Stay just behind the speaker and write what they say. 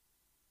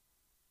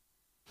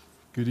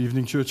Good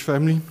evening, church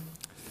family.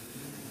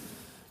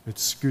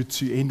 It's good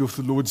to end off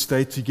the Lord's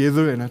Day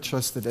together, and I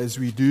trust that as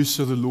we do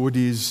so, the Lord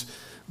is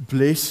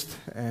blessed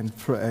and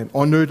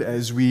honored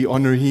as we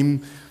honor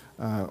Him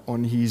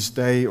on His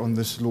day, on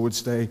this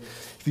Lord's Day.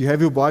 If you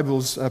have your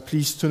Bibles,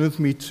 please turn with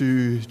me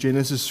to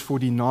Genesis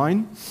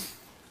 49.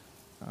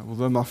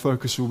 Although my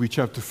focus will be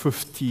chapter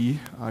 50,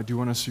 I do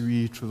want us to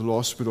read for the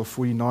last bit of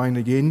 49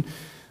 again.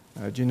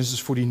 Genesis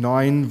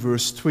 49,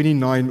 verse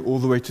 29, all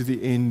the way to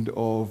the end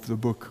of the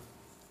book.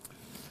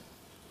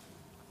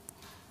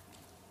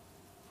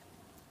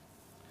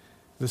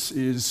 This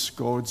is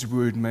God's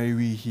word. May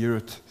we hear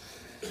it.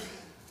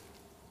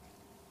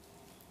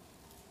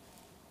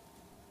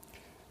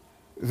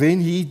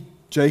 Then he,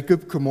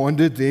 Jacob,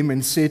 commanded them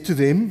and said to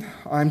them,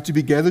 I am to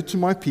be gathered to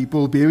my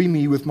people. Bury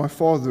me with my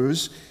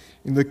fathers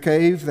in the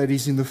cave that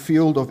is in the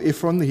field of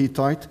Ephron the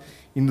Hittite,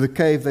 in the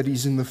cave that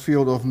is in the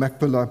field of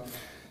Machpelah,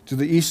 to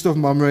the east of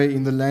Mamre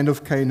in the land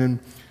of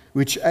Canaan,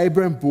 which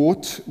Abram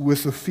bought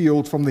with the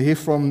field from the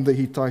Ephron the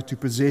Hittite to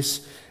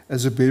possess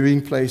as a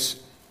burying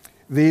place.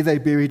 There they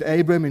buried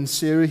Abram and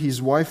Sarah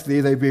his wife.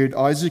 There they buried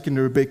Isaac and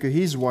Rebekah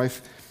his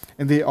wife.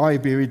 And there I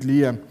buried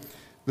Leah.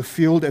 The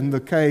field and the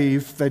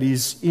cave that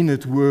is in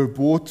it were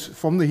bought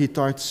from the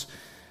Hittites.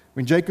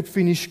 When Jacob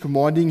finished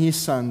commanding his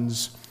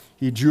sons,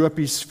 he drew up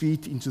his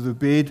feet into the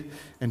bed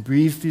and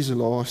breathed his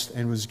last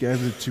and was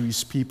gathered to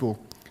his people.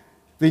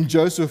 Then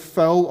Joseph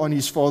fell on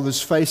his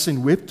father's face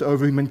and wept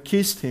over him and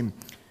kissed him.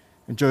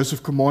 And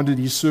Joseph commanded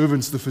his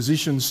servants, the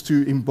physicians,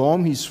 to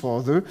embalm his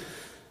father.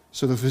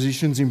 So the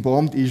physicians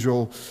embalmed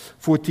Israel.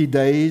 40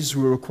 days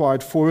were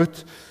required for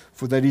it,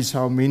 for that is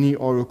how many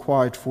are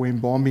required for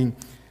embalming.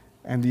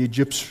 And the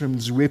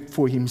Egyptians wept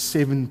for him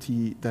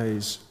 70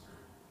 days.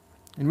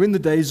 And when the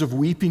days of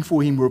weeping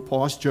for him were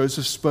past,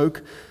 Joseph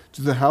spoke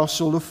to the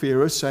household of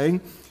Pharaoh,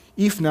 saying,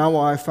 If now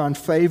I have found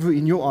favor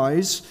in your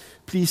eyes,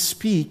 please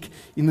speak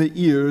in the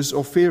ears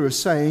of Pharaoh,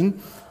 saying,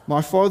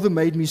 My father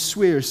made me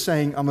swear,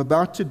 saying, I'm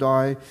about to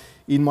die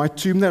in my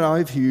tomb that I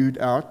have hewed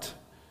out.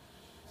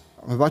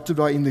 I'm about to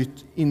die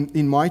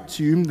in my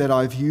tomb that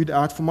I've hewed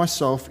out for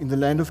myself in the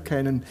land of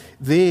Canaan.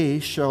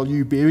 There shall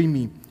you bury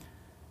me.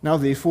 Now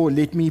therefore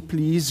let me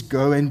please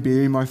go and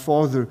bury my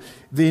father.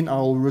 Then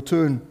I'll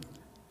return.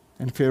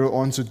 And Pharaoh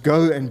answered,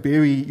 Go and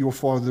bury your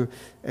father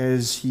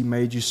as he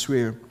made you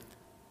swear.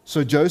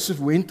 So Joseph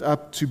went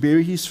up to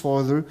bury his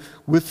father.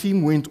 With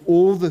him went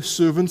all the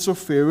servants of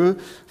Pharaoh,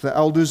 the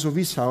elders of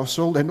his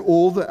household, and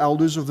all the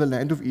elders of the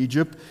land of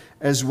Egypt,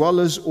 as well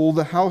as all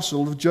the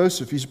household of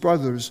Joseph, his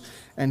brothers,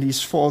 and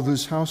his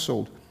father's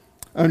household.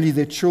 Only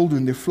their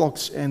children, their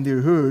flocks, and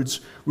their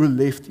herds were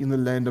left in the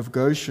land of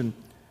Goshen.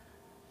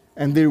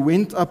 And there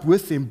went up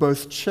with them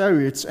both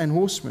chariots and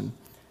horsemen,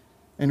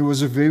 and it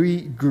was a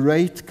very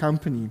great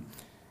company.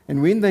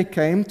 And when they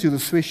came to the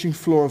threshing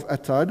floor of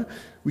Atad,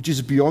 which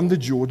is beyond the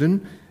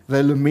Jordan,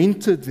 they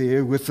lamented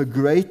there with a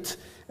great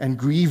and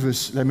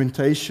grievous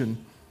lamentation.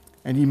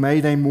 And he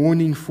made a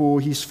mourning for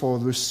his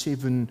father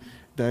 7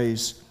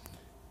 days.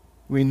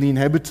 When the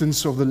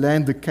inhabitants of the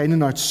land, the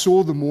Canaanites,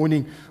 saw the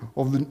mourning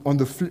on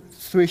the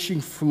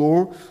threshing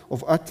floor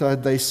of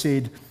Atad, they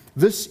said,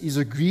 This is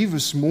a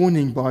grievous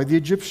mourning by the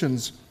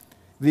Egyptians.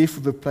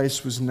 Therefore the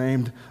place was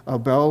named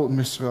Abel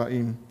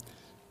Mizraim.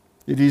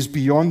 It is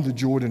beyond the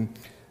Jordan.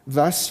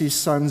 Thus his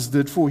sons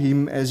did for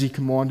him as he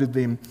commanded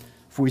them.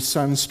 For his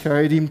sons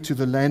carried him to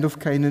the land of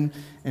Canaan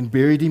and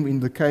buried him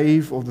in the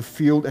cave of the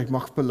field at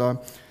Machpelah,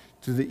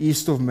 to the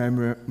east of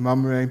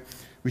Mamre,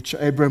 which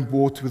Abram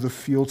bought with a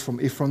field from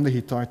Ephron the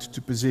Hittite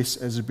to possess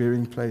as a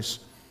burying place.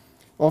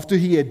 After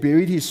he had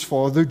buried his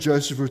father,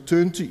 Joseph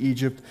returned to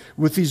Egypt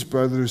with his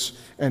brothers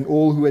and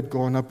all who had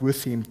gone up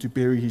with him to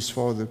bury his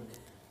father.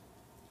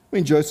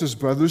 When Joseph's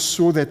brothers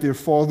saw that their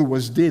father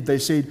was dead, they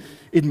said,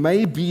 It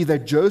may be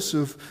that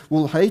Joseph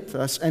will hate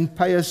us and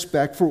pay us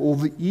back for all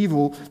the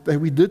evil that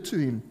we did to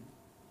him.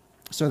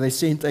 So they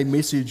sent a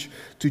message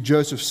to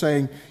Joseph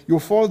saying, Your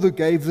father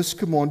gave this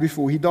command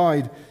before he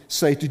died.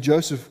 Say to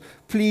Joseph,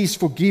 Please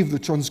forgive the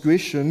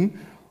transgression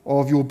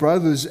of your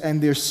brothers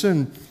and their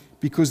sin,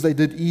 because they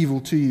did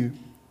evil to you.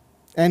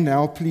 And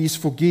now please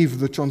forgive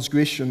the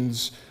transgression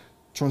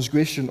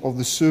of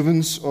the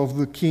servants of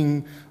the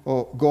king,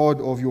 God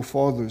of your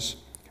fathers.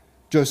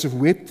 Joseph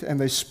wept, and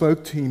they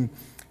spoke to him.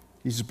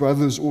 His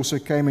brothers also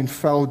came and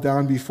fell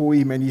down before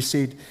him, and he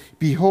said,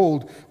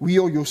 Behold, we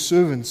are your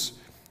servants.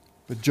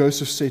 But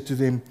Joseph said to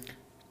them,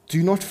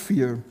 Do not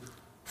fear,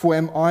 for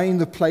am I in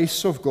the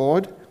place of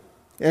God?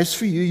 As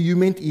for you, you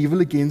meant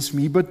evil against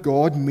me, but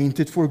God meant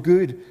it for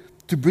good,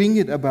 to bring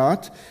it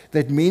about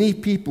that many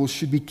people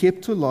should be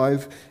kept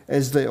alive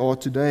as they are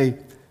today.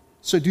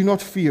 So do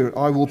not fear,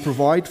 I will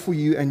provide for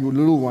you and your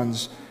little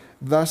ones.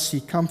 Thus he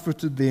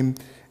comforted them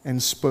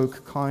and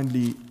spoke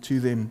kindly to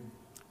them.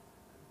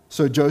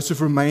 So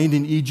Joseph remained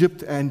in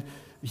Egypt, and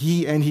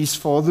he and his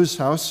father's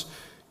house.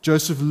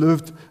 Joseph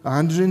lived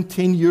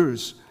 110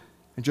 years.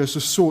 And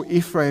Joseph saw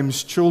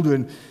Ephraim's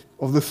children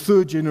of the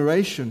third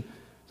generation.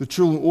 The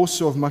children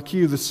also of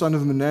Machir, the son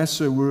of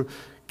Manasseh, were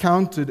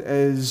counted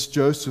as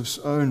Joseph's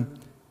own.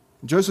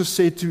 Joseph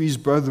said to his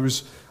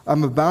brothers,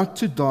 I'm about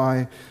to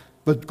die,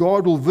 but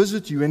God will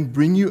visit you and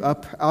bring you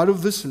up out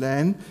of this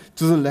land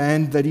to the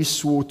land that he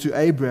swore to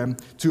Abraham,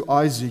 to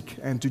Isaac,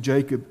 and to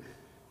Jacob.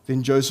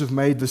 Then Joseph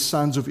made the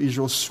sons of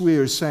Israel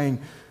swear, saying,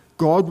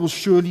 God will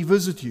surely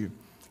visit you,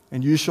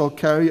 and you shall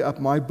carry up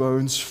my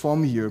bones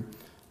from here.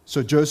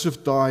 So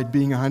Joseph died,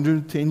 being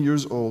 110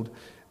 years old.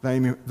 They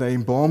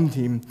embalmed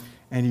him,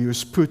 and he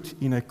was put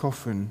in a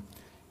coffin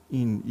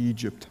in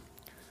Egypt.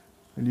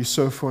 And you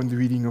so far in the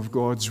reading of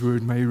God's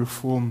word may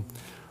reform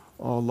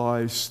our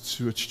lives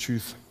to its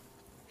truth.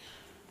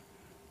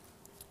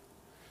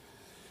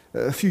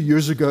 A few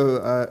years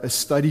ago, a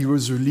study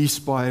was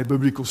released by a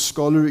biblical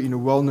scholar in a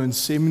well-known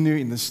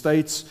seminary in the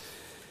States.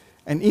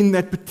 And in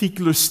that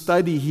particular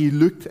study, he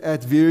looked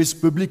at various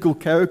biblical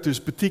characters,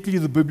 particularly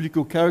the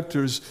biblical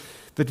characters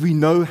that we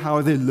know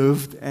how they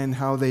lived and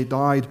how they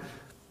died.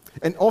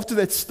 And after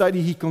that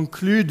study, he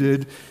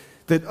concluded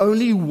that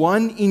only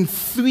 1 in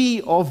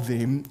 3 of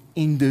them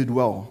ended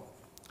well.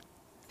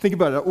 Think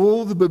about it.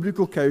 All the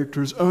biblical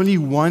characters, only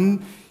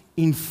 1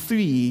 in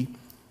 3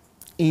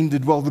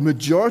 ended well. The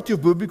majority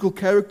of biblical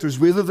characters,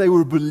 whether they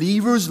were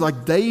believers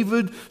like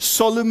David,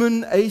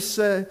 Solomon,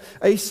 Asa,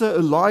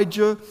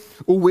 Elijah,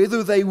 or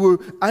whether they were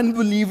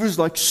unbelievers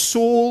like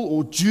Saul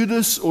or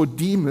Judas or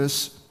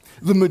Demas,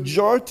 the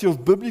majority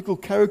of biblical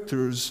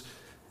characters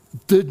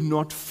did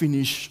not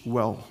finish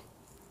well.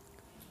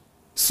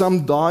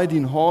 Some died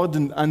in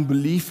hardened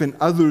unbelief, and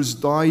others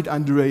died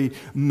under a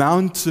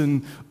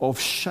mountain of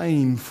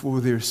shame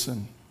for their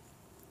sin.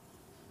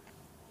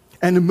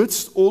 And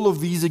amidst all of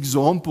these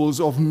examples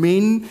of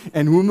men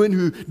and women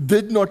who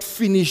did not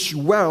finish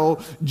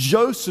well,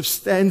 Joseph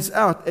stands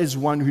out as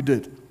one who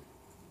did.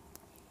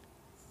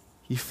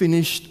 He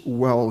finished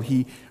well.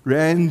 He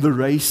ran the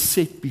race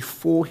set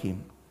before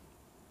him.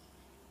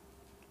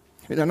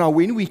 And now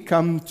when we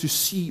come to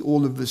see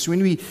all of this,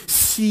 when we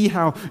see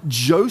how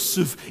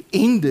Joseph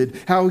ended,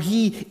 how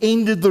he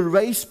ended the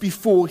race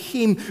before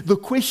him, the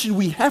question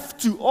we have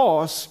to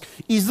ask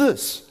is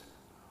this: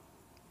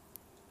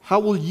 how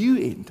will you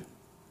end?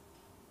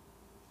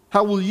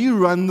 How will you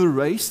run the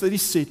race that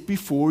is set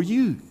before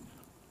you?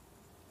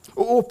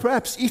 Or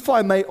perhaps, if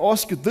I may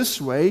ask it this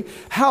way,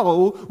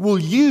 how will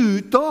you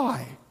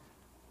die?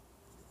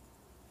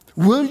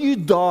 Will you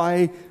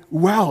die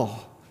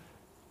well?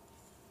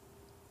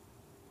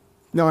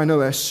 Now, I know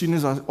as soon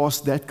as I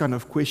ask that kind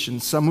of question,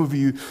 some of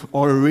you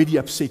are already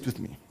upset with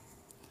me.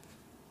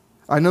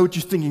 I know what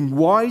you're thinking.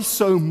 Why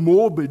so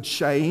morbid,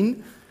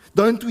 Shane?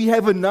 Don't we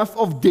have enough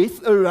of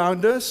death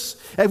around us?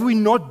 Have we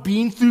not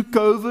been through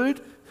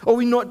COVID? Are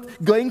we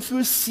not going through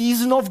a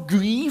season of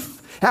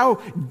grief? How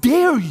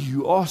dare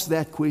you ask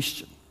that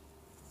question?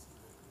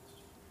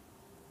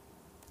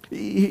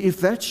 If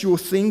that's your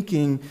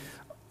thinking,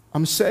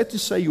 I'm sad to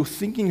say your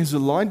thinking is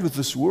aligned with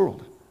this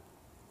world.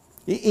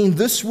 In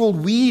this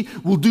world, we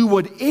will do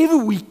whatever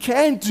we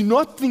can to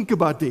not think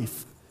about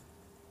death,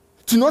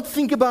 to not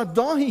think about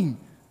dying.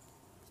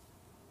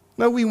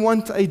 No, we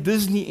want a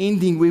Disney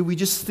ending where we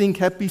just think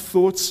happy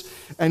thoughts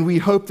and we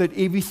hope that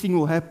everything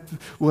will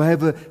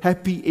have a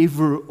happy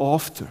ever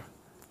after.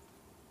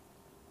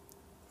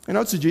 And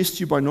I'd suggest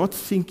to you, by not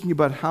thinking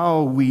about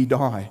how we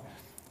die,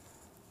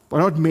 by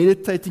not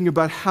meditating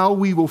about how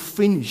we will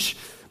finish,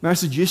 may I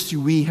suggest to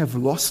you we have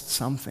lost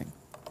something.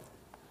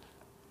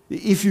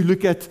 If you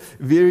look at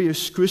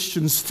various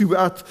Christians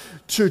throughout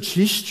church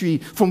history,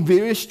 from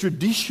various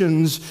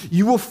traditions,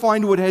 you will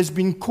find what has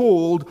been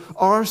called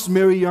ars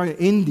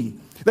moriendi.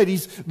 That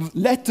is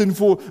Latin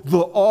for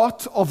the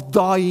art of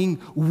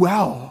dying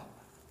well.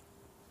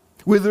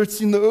 Whether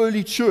it's in the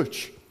early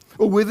church,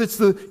 or whether it's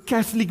the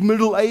Catholic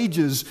Middle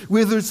Ages,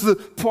 whether it's the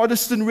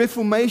Protestant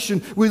Reformation,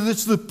 whether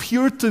it's the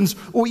Puritans,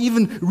 or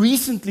even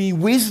recently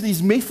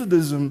Wesley's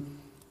Methodism,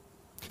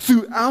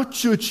 throughout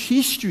church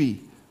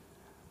history,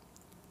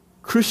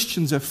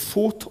 Christians have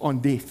fought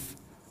on death.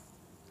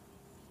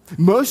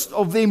 Most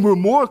of them were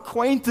more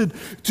acquainted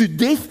to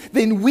death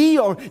than we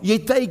are,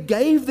 yet they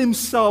gave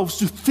themselves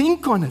to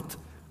think on it,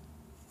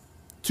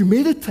 to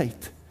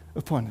meditate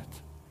upon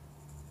it.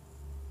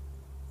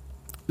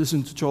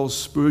 Listen to Charles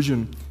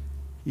Spurgeon.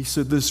 He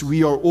said this: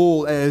 we are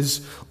all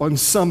as on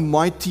some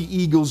mighty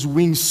eagle's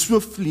wings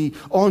swiftly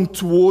on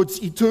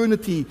towards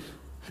eternity.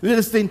 Let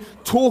us then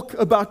talk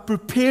about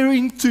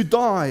preparing to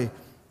die.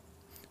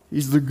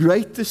 Is the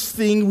greatest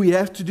thing we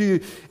have to do,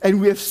 and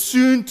we have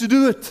soon to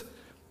do it.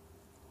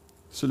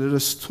 So let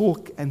us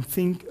talk and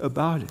think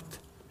about it.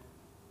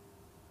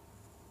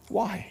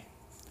 Why?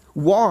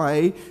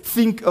 Why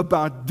think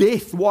about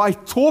death? Why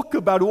talk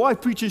about it? Why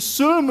preach a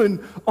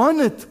sermon on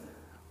it?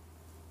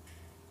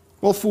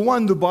 Well, for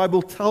one, the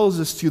Bible tells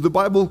us to. The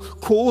Bible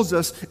calls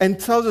us and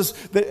tells us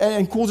that,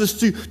 and calls us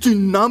to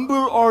number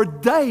our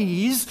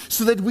days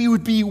so that we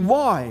would be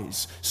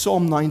wise.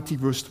 Psalm 90,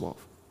 verse 12.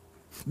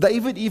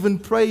 David even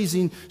prays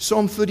in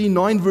Psalm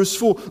 39, verse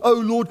 4, "O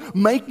Lord,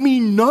 make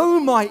me know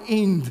my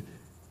end.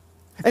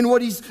 And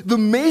what is the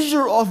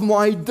measure of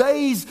my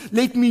days?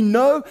 Let me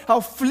know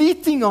how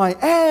fleeting I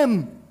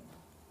am."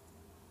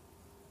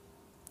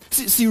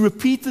 See,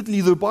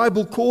 repeatedly the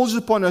Bible calls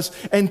upon us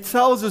and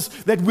tells us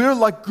that we're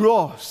like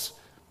grass.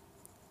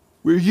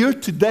 We're here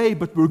today,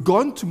 but we're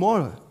gone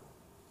tomorrow.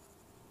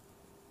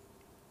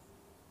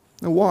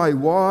 Now why?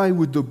 Why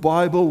would the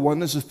Bible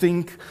want us to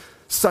think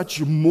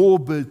such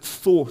morbid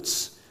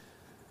thoughts?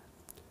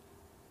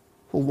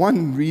 Well,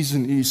 one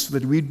reason is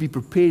that we'd be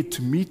prepared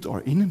to meet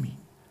our enemy.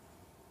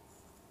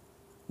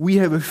 We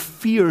have a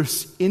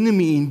fierce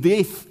enemy in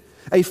death,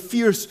 a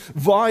fierce,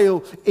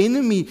 vile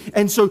enemy.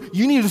 And so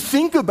you need to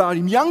think about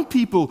him. Young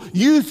people,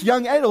 youth,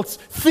 young adults,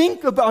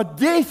 think about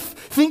death.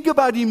 Think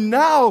about him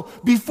now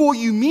before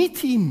you meet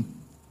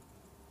him.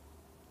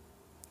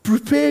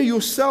 Prepare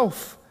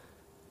yourself.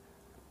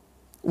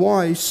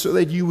 Why? So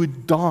that you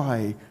would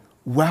die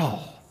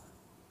well.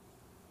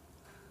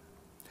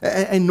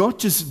 And not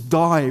just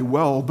die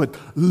well, but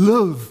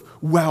live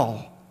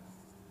well.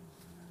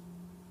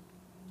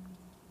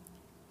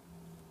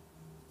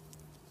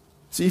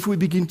 See, if we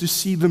begin to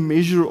see the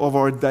measure of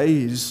our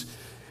days,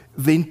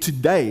 then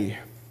today,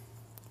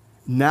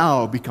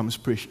 now becomes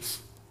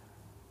precious.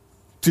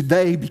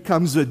 Today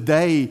becomes a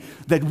day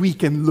that we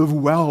can live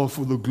well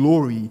for the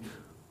glory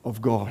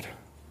of God.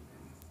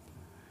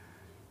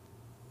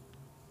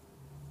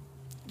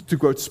 To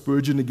quote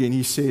Spurgeon again,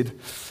 he said,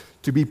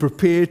 "To be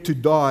prepared to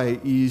die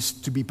is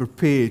to be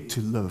prepared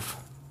to live."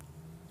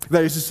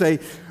 That is to say,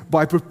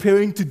 by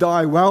preparing to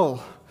die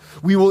well,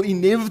 we will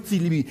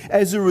inevitably,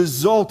 as a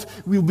result,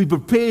 we will be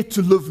prepared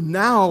to live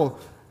now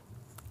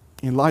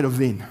in light of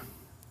then.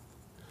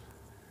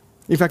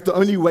 In fact, the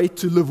only way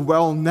to live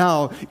well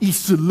now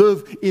is to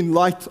live in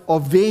light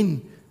of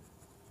then.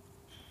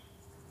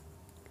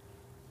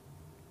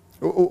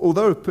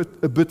 Although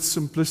a bit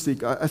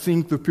simplistic, I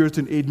think the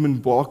Puritan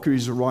Edmund Barker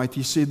is right.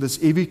 He said this: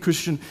 every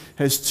Christian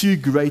has two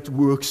great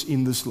works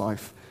in this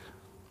life: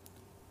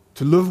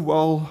 to live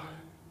well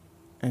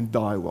and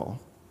die well.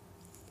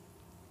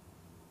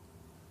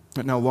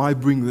 But now, why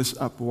bring this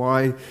up?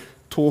 Why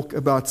talk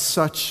about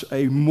such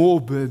a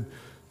morbid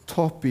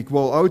topic?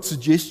 Well, I would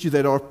suggest to you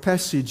that our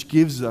passage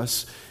gives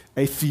us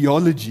a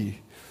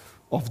theology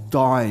of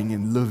dying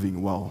and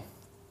living well.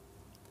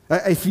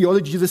 A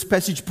theology, this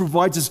passage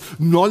provides us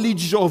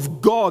knowledge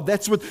of God.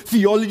 That's what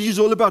theology is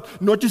all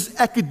about. Not just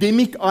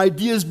academic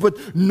ideas, but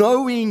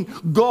knowing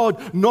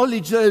God.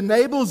 Knowledge that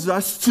enables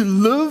us to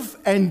live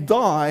and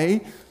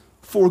die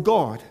for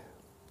God.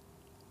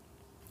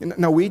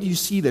 Now, where do you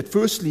see that?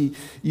 Firstly,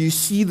 you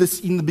see this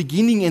in the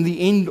beginning and the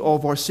end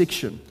of our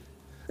section.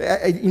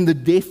 In the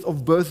death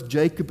of both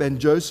Jacob and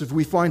Joseph.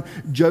 We find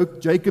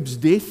Jacob's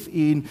death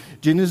in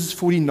Genesis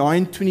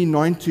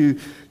 49:29 to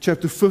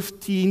chapter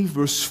 15,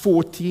 verse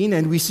 14.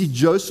 And we see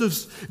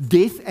Joseph's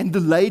death and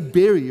delayed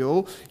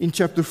burial in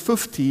chapter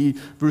 50,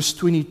 verse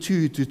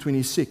 22 to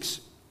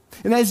 26.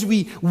 And as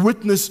we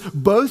witness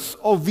both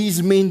of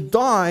these men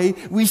die,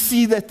 we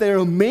see that they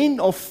are men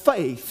of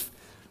faith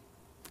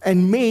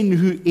and men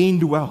who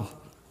end well.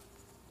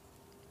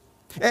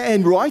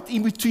 And right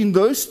in between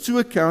those two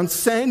accounts,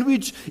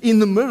 sandwiched in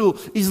the middle,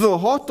 is the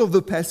heart of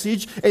the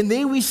passage. And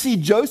there we see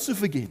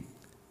Joseph again.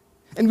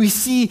 And we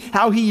see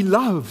how he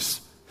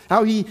loves,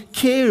 how he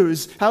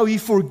cares, how he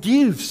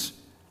forgives.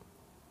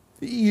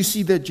 You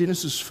see that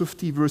Genesis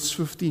 50, verse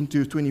 15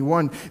 to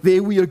 21.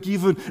 There we are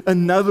given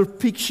another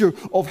picture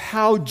of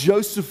how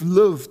Joseph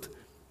lived.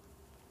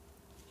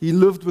 He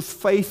lived with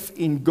faith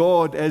in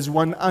God as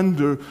one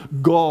under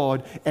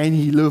God, and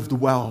he lived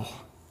well.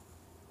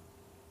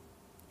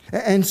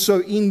 And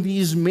so in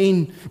these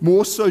men,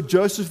 more so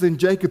Joseph than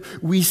Jacob,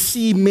 we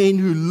see men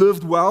who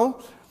lived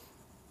well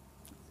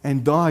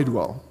and died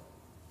well.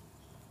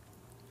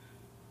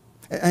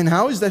 And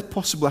how is that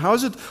possible? How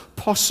is it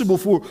possible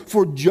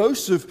for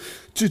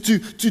Joseph to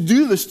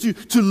do this,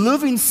 to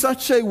live in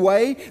such a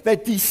way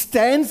that he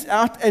stands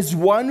out as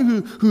one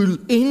who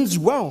ends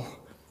well?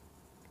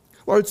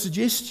 Well, I would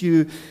suggest to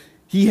you,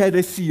 he had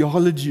a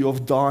theology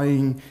of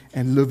dying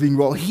and living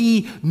well.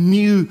 He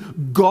knew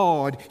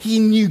God. He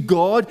knew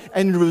God,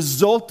 and it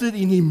resulted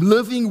in him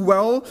living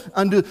well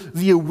under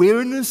the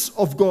awareness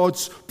of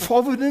God's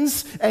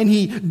providence, and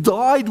he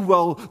died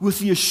well with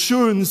the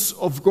assurance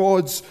of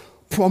God's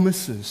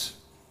promises.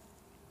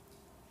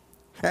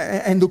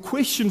 And the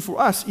question for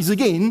us is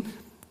again,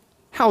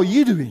 how are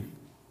you doing?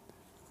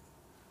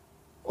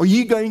 Are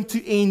you going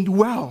to end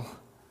well?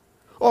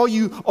 Are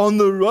you on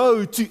the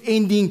road to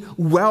ending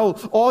well?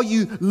 Are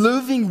you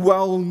living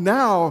well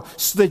now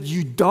so that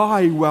you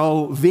die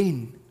well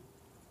then?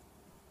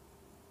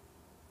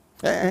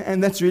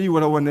 And that's really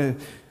what I want to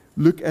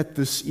look at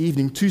this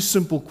evening. Two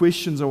simple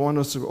questions I want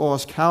us to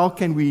ask. How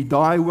can we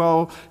die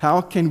well?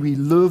 How can we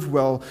live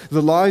well?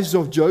 The lives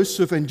of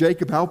Joseph and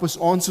Jacob help us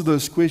answer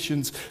those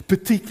questions,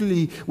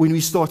 particularly when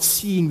we start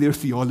seeing their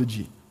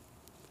theology.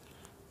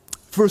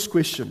 First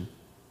question,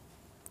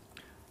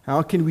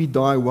 how can we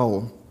die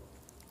well?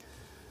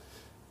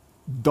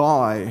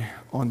 Die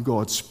on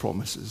God's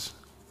promises.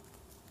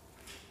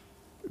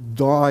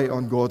 Die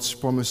on God's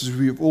promises.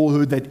 We've all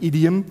heard that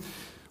idiom.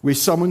 where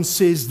someone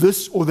says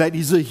this or that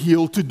is a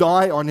hill to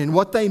die on. And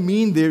what they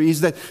mean there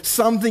is that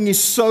something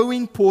is so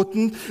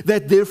important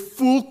that their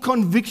full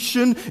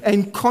conviction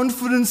and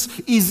confidence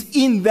is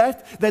in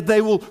that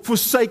they will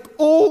forsake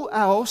all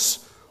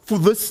else for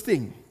this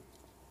thing.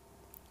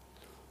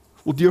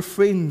 Well, dear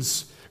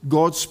friends,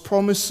 God's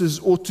promises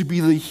ought to be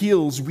the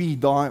hills we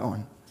die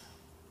on.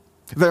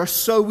 They are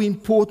so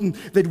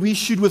important that we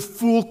should, with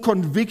full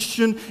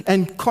conviction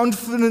and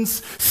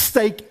confidence,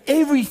 stake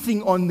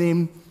everything on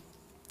them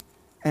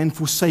and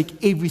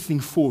forsake everything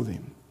for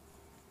them.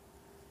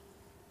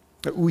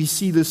 We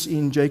see this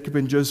in Jacob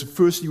and Joseph.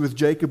 Firstly, with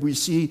Jacob, we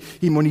see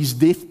him on his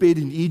deathbed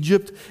in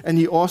Egypt, and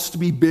he asked to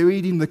be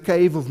buried in the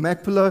cave of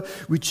Machpelah,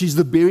 which is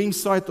the burying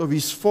site of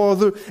his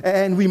father.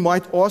 And we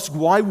might ask,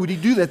 why would he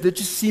do that? That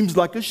just seems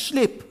like a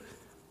schlep.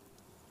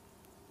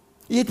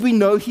 Yet we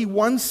know he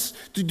wants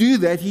to do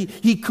that.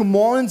 He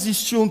commands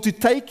his children to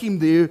take him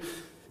there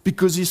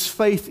because his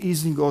faith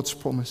is in God's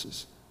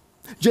promises.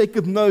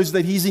 Jacob knows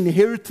that his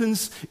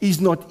inheritance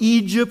is not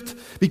Egypt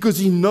because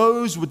he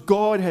knows what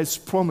God has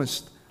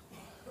promised.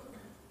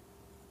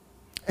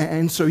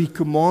 And so he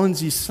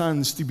commands his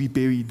sons to be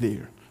buried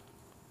there.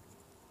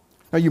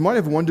 Now you might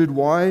have wondered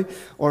why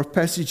our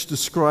passage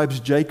describes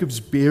Jacob's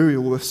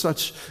burial with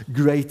such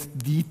great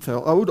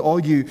detail. I would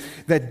argue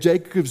that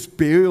Jacob's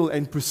burial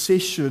and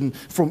procession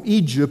from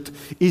Egypt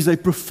is a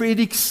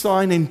prophetic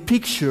sign and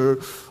picture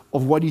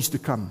of what is to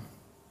come.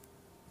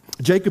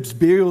 Jacob's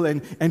burial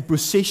and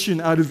procession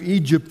out of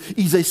Egypt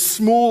is a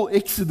small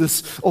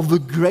exodus of the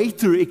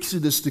greater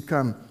exodus to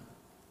come.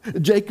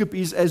 Jacob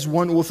is, as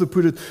one author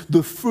put it,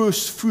 the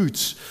first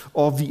fruits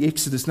of the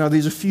exodus. Now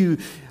there's a few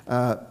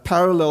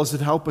parallels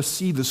that help us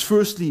see this.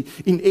 Firstly,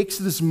 in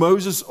Exodus,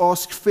 Moses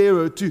asked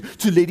Pharaoh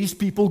to let his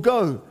people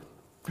go.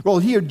 Well,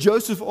 here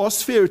Joseph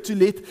asked Pharaoh to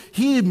let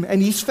him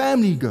and his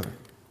family go.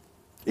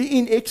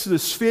 In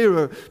Exodus,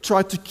 Pharaoh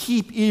tried to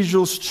keep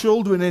Israel's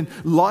children and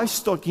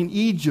livestock in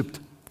Egypt.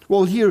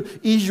 Well, here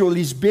Israel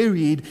is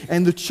buried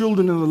and the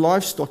children and the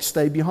livestock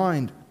stay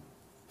behind.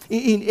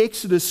 In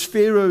Exodus,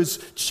 Pharaoh's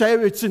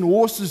chariots and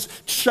horses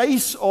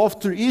chase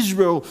after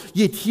Israel,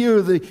 yet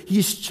here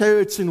his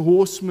chariots and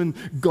horsemen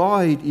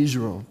guide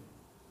Israel.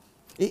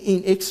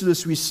 In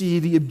Exodus, we see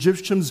the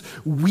Egyptians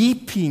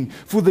weeping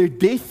for their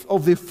death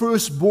of their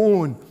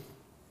firstborn.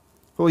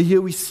 Well,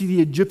 here we see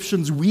the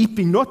Egyptians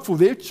weeping not for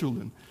their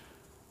children,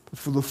 but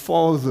for the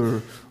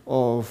father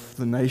of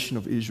the nation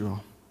of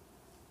Israel.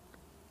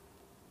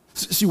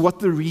 See, what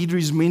the reader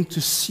is meant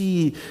to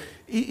see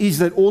is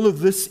that all of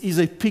this is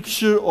a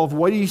picture of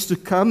what is to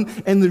come,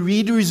 and the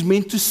reader is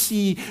meant to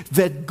see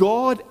that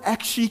God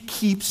actually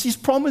keeps his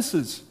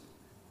promises.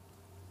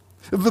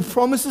 The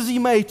promises he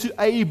made to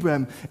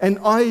Abraham and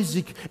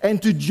Isaac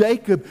and to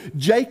Jacob,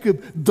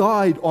 Jacob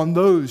died on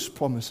those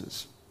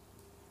promises.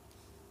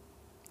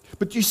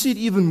 But you see it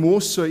even more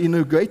so in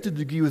a greater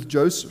degree with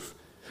Joseph.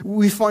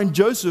 We find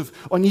Joseph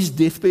on his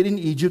deathbed in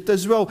Egypt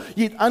as well.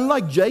 Yet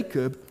unlike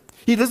Jacob,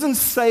 he doesn't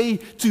say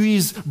to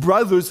his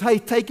brothers, hey,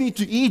 take me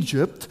to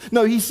Egypt.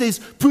 No, he says,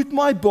 put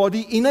my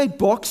body in a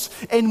box,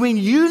 and when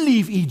you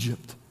leave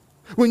Egypt,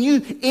 when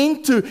you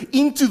enter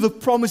into the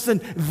promised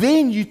land,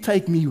 then you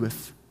take me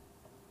with.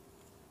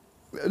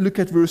 Look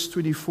at verse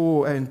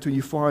 24 and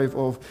 25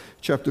 of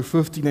chapter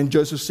 15. And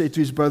Joseph said to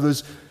his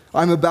brothers,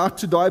 I'm about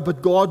to die,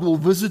 but God will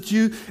visit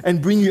you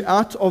and bring you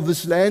out of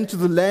this land to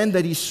the land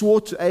that he swore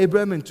to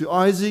Abraham and to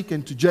Isaac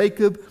and to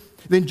Jacob.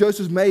 Then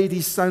Joseph made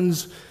his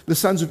sons, the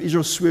sons of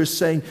Israel, swear,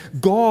 saying,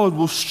 God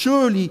will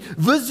surely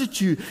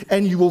visit you,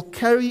 and you will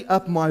carry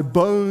up my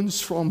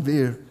bones from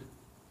there.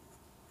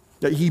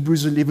 That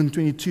Hebrews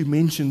 11:22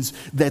 mentions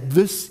that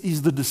this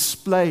is the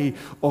display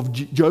of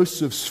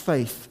Joseph's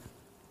faith.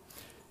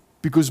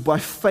 Because by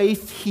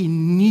faith he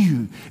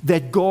knew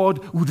that God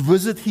would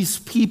visit his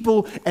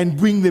people and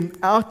bring them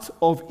out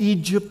of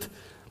Egypt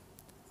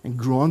and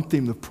grant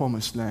them the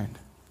promised land.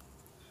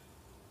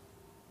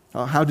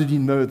 How did he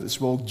know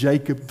this? Well,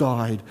 Jacob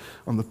died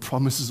on the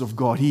promises of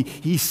God.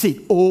 He set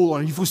all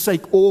on, he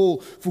forsake all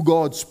for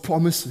God's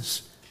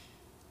promises.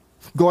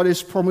 God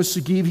has promised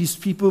to give his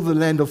people the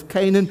land of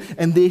Canaan,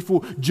 and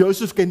therefore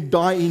Joseph can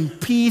die in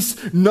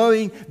peace,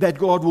 knowing that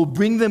God will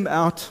bring them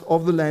out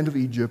of the land of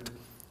Egypt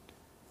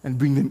and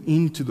bring them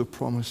into the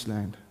promised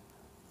land.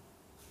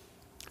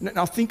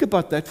 Now think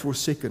about that for a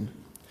second.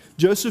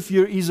 Joseph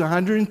here is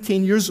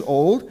 110 years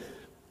old.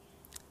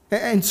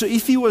 And so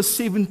if he was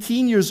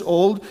 17 years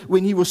old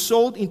when he was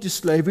sold into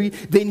slavery,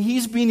 then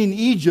he's been in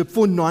Egypt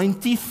for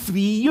 93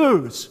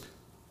 years.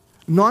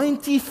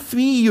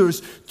 93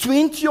 years,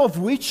 20 of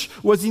which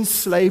was in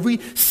slavery,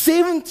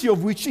 70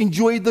 of which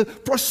enjoyed the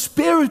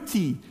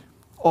prosperity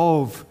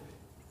of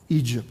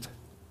Egypt.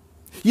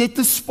 Yet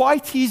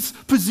despite his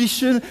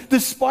position,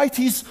 despite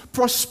his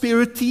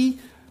prosperity,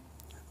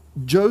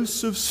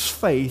 Joseph's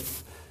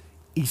faith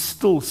is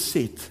still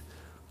set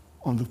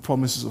on the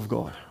promises of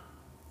God.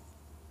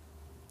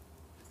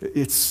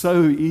 It's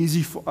so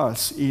easy for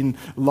us in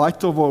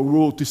light of our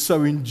world to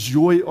so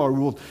enjoy our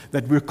world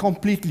that we're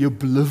completely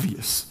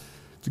oblivious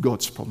to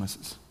God's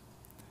promises.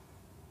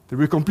 They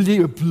were completely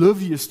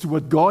oblivious to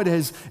what God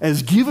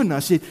has given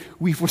us. Yet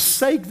we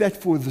forsake that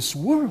for this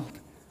world.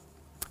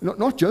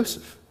 Not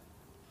Joseph.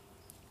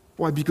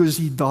 Why? Because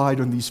he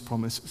died on these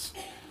promises.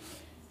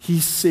 He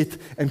set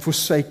and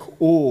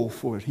forsake all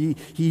for it.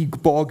 He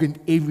bargained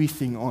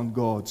everything on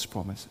God's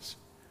promises.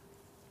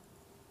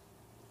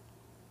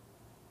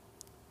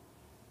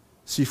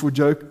 See, for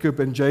Jacob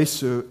and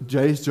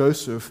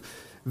Joseph,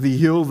 the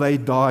hill they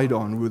died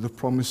on were the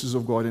promises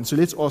of God. And so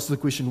let's ask the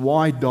question,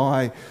 why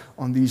die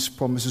on these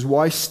promises?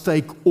 Why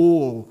stake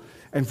all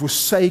and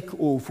forsake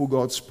all for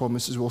God's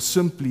promises? Well,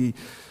 simply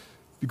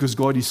because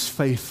God is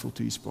faithful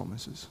to His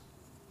promises.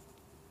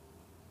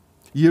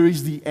 Here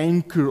is the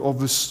anchor of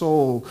the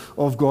soul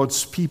of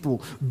God's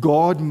people.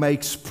 God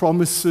makes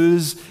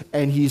promises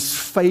and He is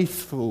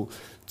faithful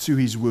to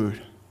His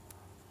word.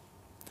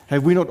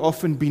 Have we not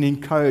often been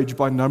encouraged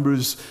by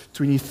Numbers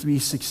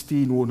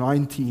 23:16 or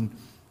 19?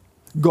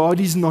 God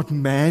is not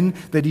man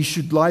that He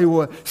should lie,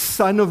 or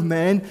son of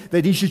man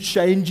that He should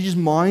change His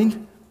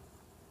mind.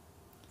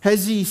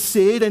 Has He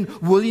said and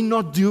will He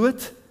not do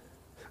it?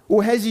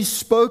 Or has He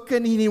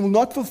spoken and He will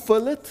not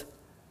fulfill it?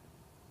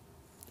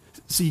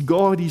 See,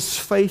 God is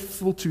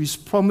faithful to His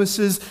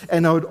promises,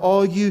 and I would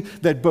argue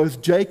that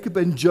both Jacob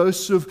and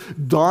Joseph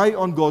die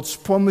on God's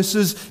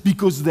promises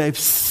because they've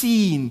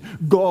seen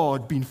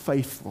God being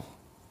faithful.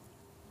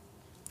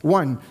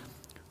 1,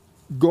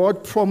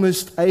 God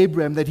promised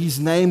Abraham that his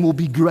name will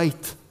be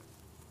great.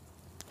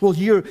 Well,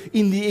 here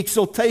in the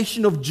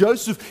exaltation of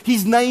Joseph,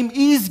 his name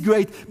is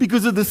great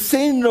because the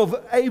descendant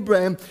of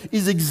Abraham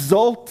is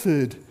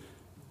exalted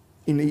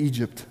in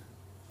Egypt.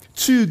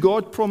 2,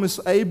 God promised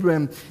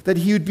Abraham that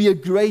he would be a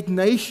great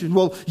nation.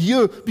 Well,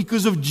 here,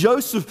 because of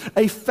Joseph,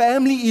 a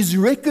family is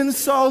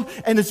reconciled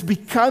and it's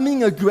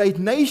becoming a great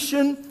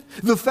nation.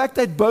 The fact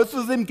that both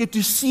of them get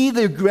to see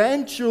their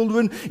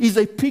grandchildren is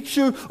a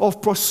picture of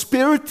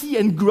prosperity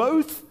and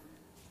growth.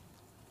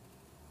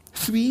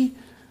 3,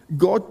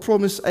 God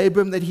promised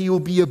Abraham that he will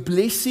be a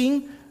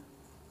blessing.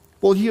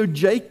 Well, here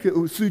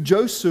through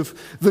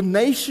Joseph, the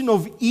nation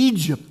of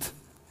Egypt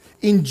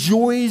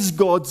enjoys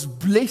God's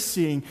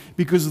blessing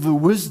because of the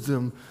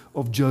wisdom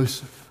of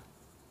Joseph.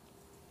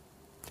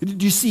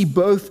 Did you see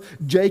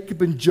both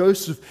Jacob and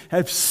Joseph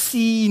have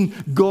seen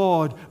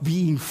God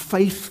being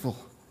faithful?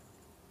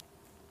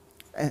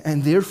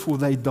 And therefore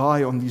they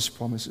die on these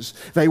promises.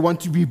 They want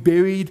to be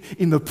buried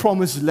in the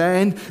promised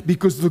land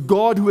because the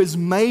God who has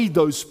made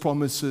those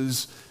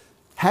promises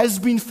has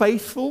been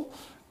faithful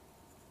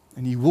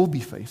and He will be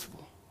faithful.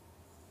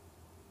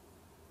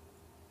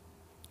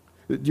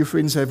 Dear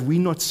friends, have we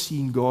not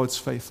seen God's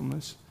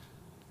faithfulness?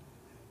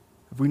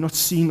 Have we not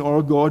seen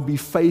our God be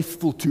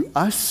faithful to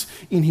us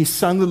in His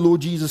Son, the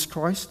Lord Jesus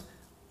Christ?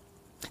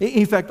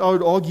 In fact, I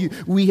would argue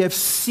we have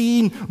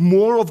seen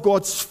more of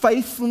God's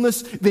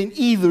faithfulness than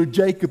either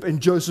Jacob and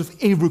Joseph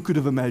ever could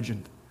have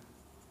imagined.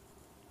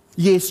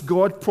 Yes,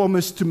 God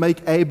promised to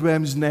make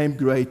Abraham's name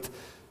great.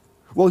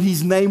 Well,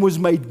 his name was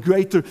made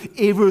greater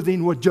ever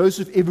than what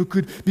Joseph ever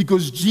could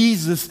because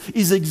Jesus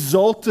is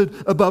exalted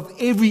above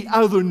every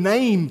other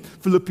name,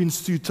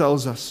 Philippians 2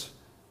 tells us.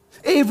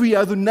 Every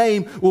other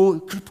name will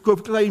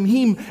proclaim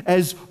Him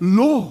as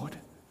Lord.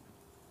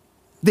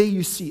 There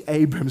you see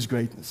Abraham's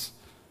greatness.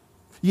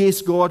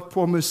 Yes, God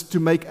promised to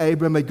make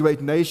Abraham a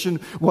great nation,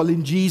 while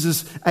in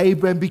Jesus,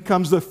 Abraham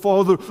becomes the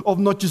father of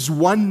not just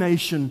one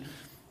nation,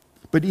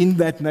 but in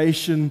that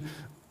nation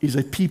is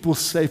a people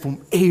saved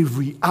from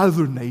every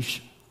other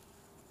nation.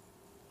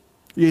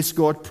 Yes,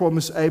 God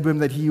promised Abraham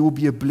that he will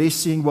be a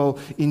blessing, while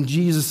in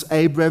Jesus,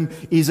 Abraham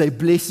is a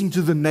blessing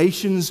to the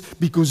nations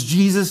because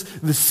Jesus,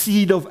 the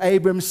seed of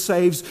Abraham,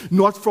 saves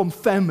not from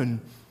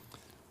famine,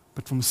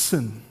 but from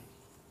sin.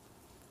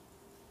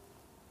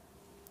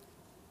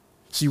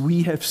 See,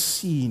 we have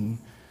seen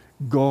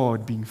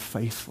God being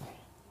faithful.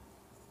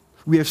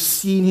 We have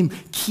seen Him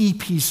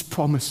keep His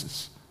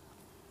promises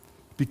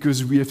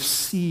because we have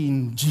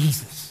seen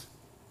Jesus,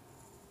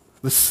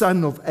 the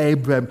son of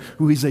Abraham,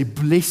 who is a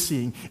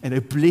blessing and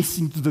a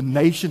blessing to the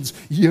nations.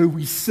 Here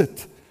we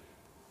sit.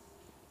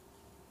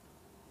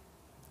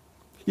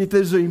 Yet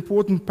there's an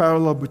important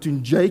parallel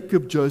between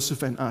Jacob,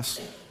 Joseph, and us.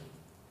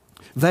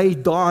 They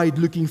died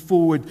looking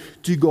forward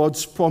to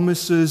God's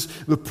promises,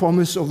 the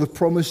promise of the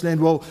promised land.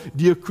 Well,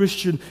 dear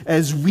Christian,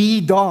 as we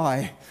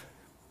die,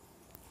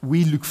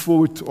 we look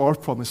forward to our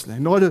promised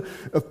land. Not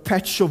a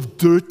patch of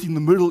dirt in the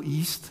Middle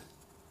East.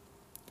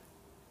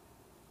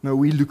 No,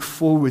 we look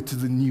forward to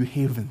the new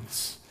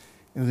heavens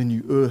and the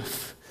new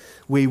earth,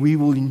 where we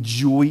will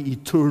enjoy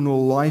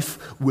eternal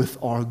life with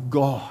our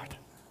God.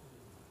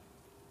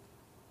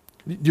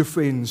 Dear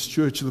friends,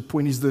 church, the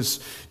point is this.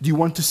 Do you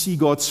want to see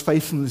God's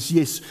faithfulness?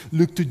 Yes,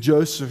 look to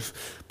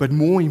Joseph. But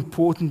more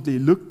importantly,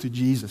 look to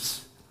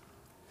Jesus.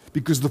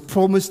 Because the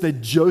promise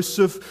that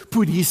Joseph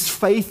put his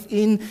faith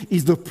in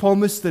is the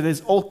promise that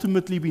has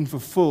ultimately been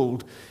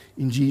fulfilled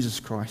in Jesus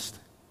Christ.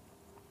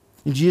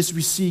 In Jesus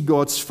we see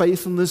God's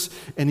faithfulness,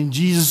 and in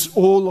Jesus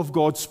all of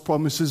God's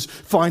promises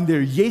find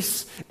their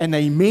yes and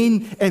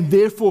amen, and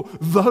therefore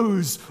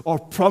those are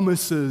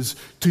promises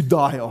to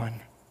die on.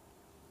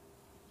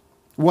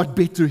 What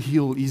better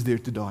hill is there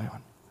to die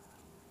on?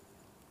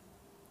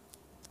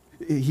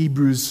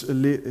 Hebrews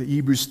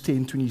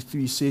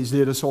 10:23 says,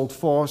 let us hold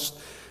fast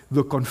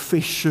the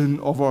confession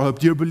of our hope.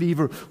 Dear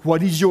believer,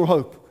 what is your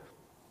hope?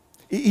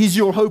 Is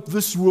your hope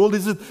this world?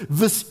 Is it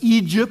this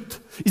Egypt?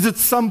 Is it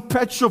some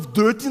patch of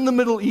dirt in the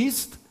Middle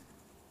East?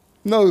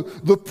 No,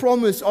 the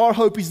promise, our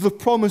hope is the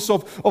promise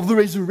of the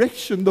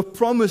resurrection, the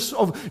promise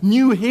of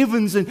new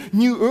heavens and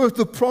new earth,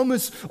 the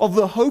promise of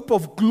the hope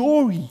of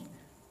glory.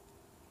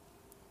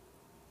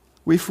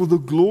 Where for the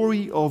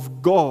glory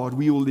of God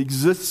we will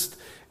exist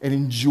and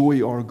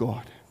enjoy our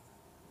God.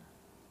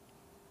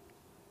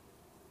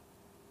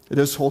 Let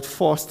us hold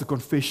fast the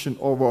confession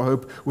of our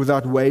hope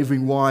without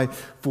wavering. Why?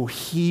 For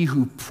he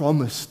who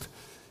promised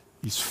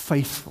is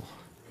faithful.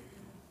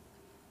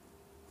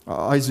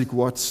 Isaac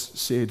Watts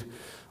said,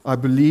 I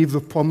believe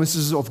the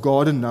promises of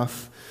God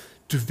enough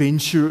to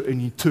venture an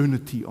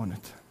eternity on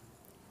it.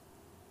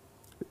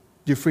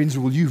 Dear friends,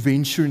 will you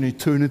venture an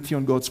eternity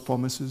on God's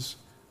promises?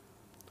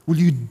 Will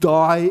you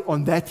die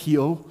on that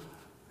hill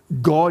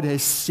God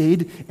has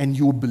said and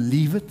you'll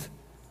believe it?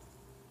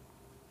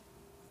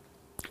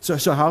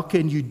 So how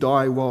can you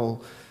die?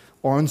 Well,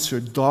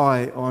 answer,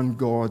 die on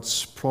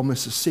God's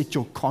promises. Set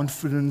your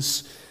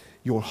confidence,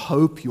 your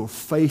hope, your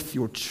faith,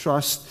 your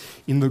trust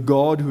in the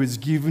God who has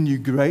given you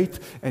great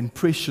and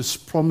precious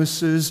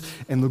promises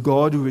and the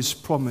God who has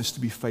promised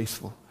to be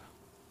faithful.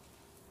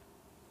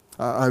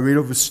 I read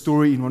of a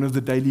story in one of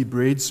the daily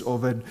breads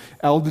of an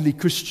elderly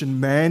Christian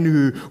man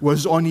who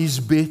was on his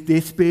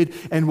deathbed,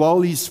 and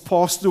while his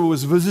pastor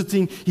was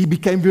visiting, he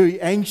became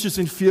very anxious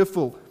and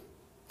fearful.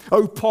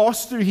 Oh,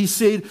 pastor, he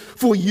said,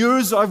 for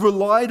years I've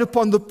relied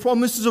upon the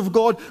promises of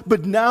God,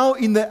 but now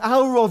in the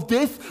hour of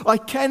death, I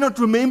cannot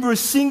remember a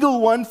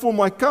single one for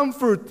my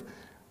comfort.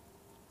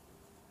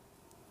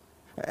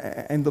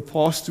 And the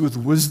pastor with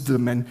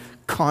wisdom and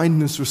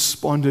kindness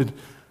responded,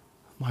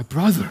 my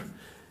brother,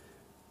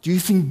 do you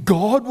think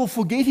God will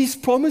forget his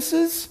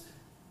promises?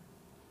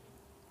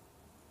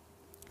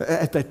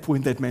 At that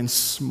point, that man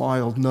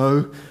smiled.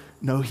 No,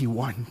 he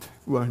won't.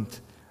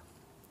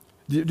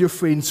 Dear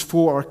friends,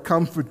 for our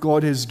comfort,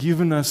 God has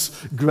given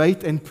us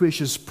great and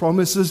precious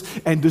promises,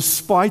 and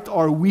despite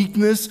our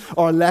weakness,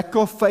 our lack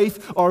of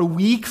faith, our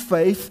weak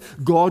faith,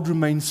 God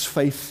remains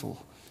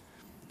faithful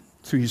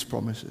to his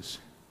promises.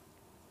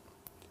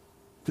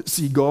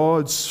 See,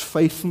 God's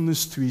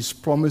faithfulness to his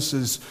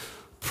promises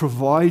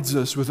provides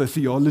us with a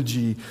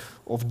theology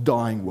of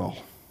dying well,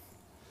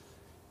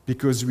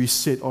 because we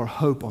set our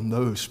hope on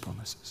those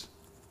promises.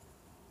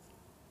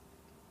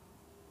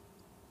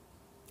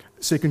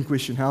 Second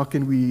question, how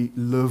can we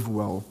live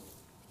well?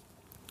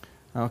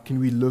 How can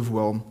we live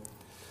well?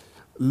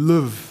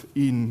 Live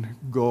in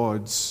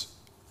God's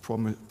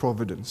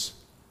providence.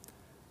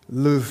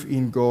 Live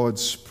in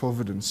God's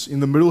providence. In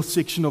the middle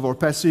section of our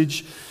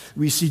passage,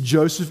 we see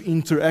Joseph's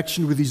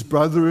interaction with his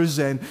brothers,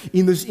 and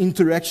in this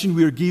interaction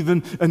we are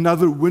given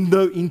another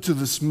window into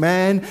this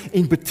man.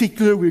 In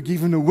particular, we're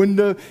given a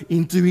window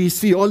into his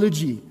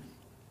theology.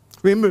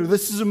 Remember,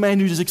 this is a man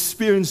who has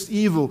experienced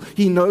evil.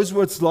 He knows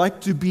what it's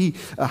like to be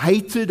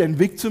hated and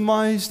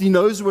victimized. He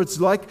knows what it's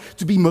like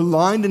to be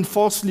maligned and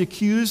falsely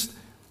accused.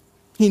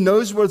 He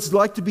knows what it's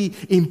like to be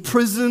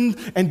imprisoned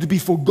and to be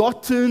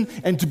forgotten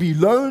and to be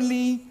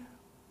lonely.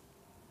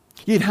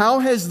 Yet how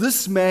has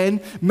this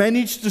man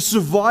managed to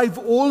survive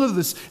all of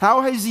this?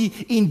 How has he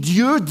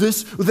endured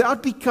this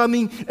without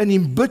becoming an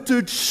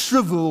embittered,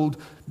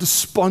 shriveled,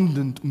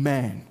 despondent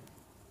man?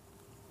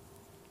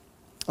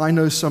 I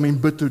know some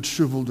embittered,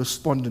 shriveled,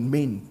 despondent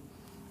men.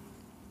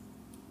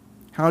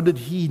 How did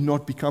he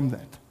not become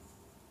that?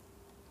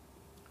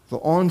 The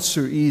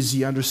answer is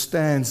he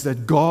understands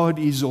that God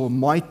is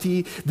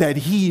almighty, that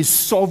he is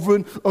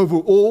sovereign over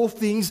all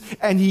things,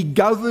 and he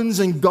governs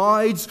and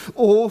guides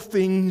all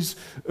things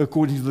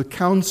according to the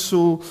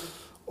counsel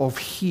of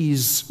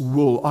his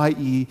will,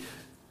 i.e.,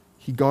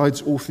 he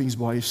guides all things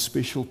by his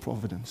special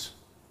providence.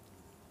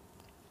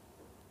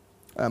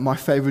 My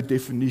favorite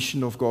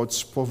definition of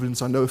God's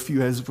providence, I know a few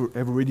have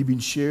already been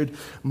shared.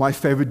 My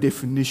favorite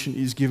definition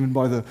is given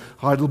by the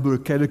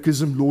Heidelberg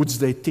Catechism, Lord's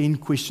Day 10,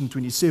 question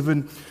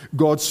 27.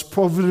 God's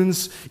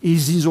providence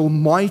is his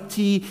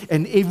almighty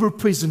and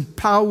ever-present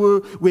power,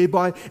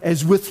 whereby,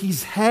 as with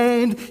his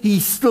hand, he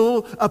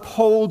still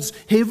upholds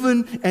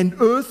heaven and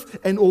earth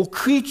and all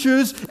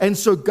creatures, and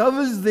so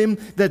governs them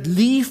that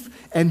leaf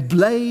and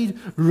blade,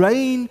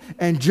 rain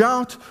and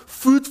drought,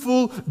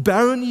 fruitful,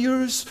 barren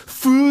years,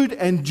 food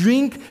and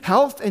drink,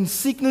 health and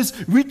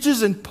sickness,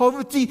 riches and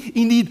poverty,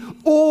 indeed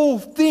all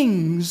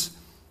things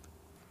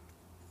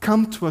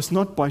come to us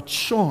not by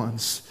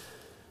chance,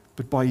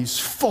 but by his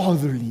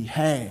fatherly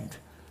hand.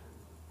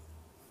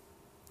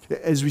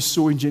 As we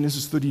saw in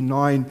Genesis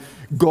 39,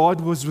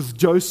 God was with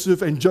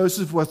Joseph, and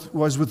Joseph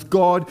was with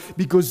God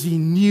because he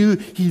knew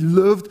he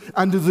lived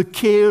under the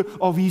care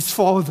of his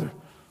father.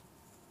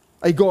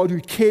 A God who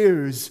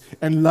cares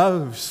and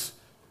loves.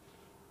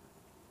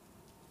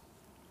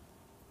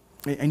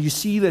 And you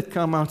see that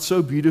come out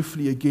so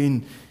beautifully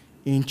again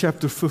in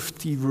chapter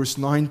 50, verse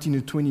 19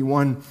 to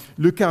 21,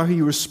 look how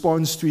he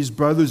responds to his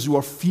brothers who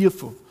are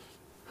fearful,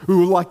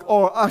 who are like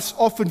us,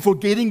 often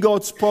forgetting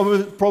God's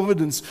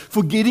providence,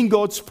 forgetting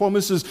God's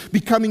promises,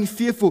 becoming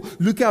fearful.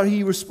 Look how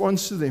he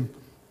responds to them.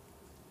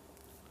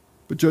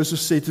 But Joseph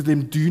said to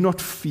them, "Do not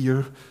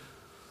fear,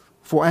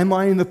 for am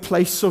I in the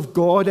place of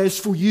God? As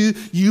for you,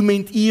 you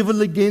meant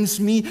evil against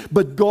me,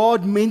 but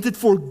God meant it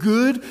for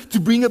good, to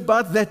bring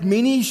about that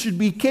many should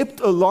be kept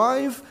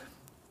alive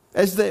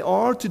as they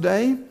are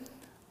today.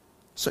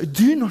 So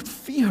do not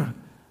fear.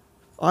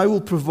 I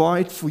will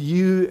provide for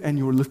you and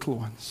your little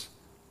ones."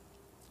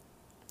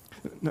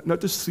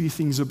 Notice three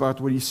things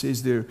about what he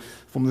says there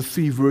from the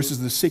three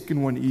verses. The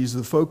second one is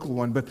the focal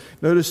one, but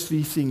notice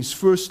three things.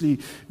 Firstly,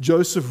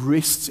 Joseph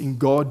rests in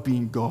God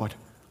being God.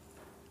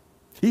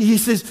 He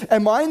says,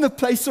 am I in the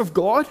place of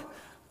God?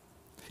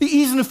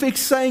 He is in effect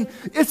saying,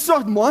 it's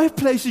not my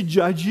place to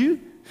judge you.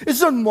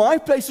 It's not my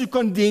place to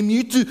condemn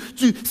you,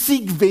 to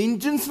seek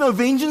vengeance. No,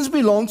 vengeance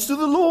belongs to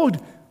the Lord.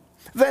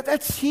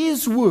 That's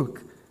His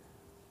work.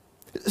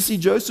 See,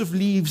 Joseph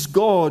leaves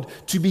God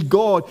to be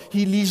God.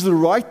 He leaves the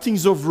right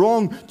things of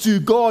wrong to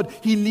God.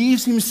 He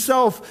leaves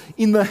himself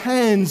in the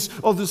hands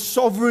of the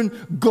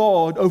sovereign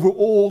God over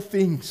all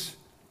things.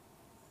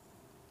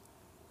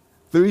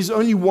 There is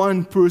only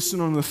one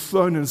person on the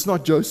throne, and it's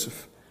not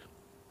Joseph.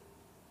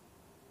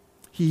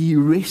 He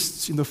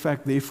rests in the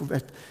fact, therefore,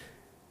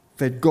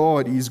 that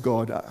God is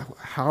God.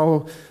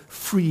 How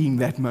freeing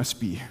that must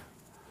be.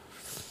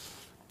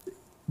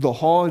 The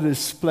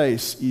hardest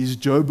place is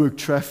Joburg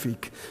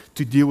traffic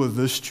to deal with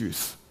this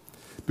truth,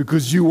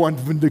 because you want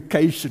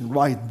vindication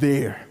right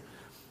there.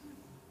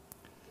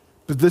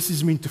 But this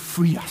is meant to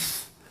free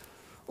us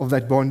of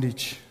that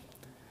bondage,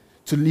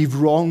 to leave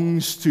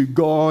wrongs to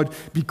God,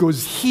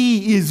 because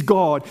He is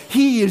God.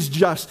 He is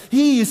just.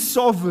 He is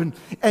sovereign,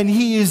 and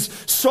He is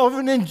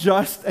sovereign and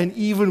just, and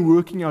even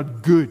working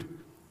out good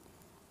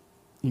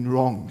in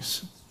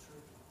wrongs.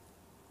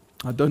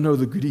 I don't know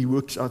the good He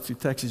works out through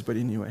taxes, but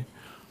anyway.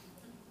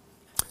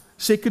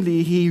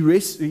 Secondly, he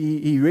rests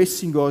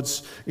in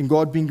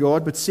God being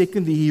God, but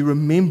secondly, he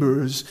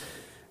remembers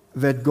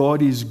that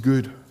God is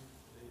good.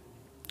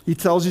 He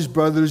tells his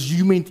brothers,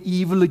 you meant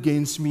evil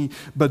against me,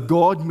 but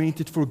God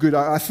meant it for good.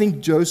 I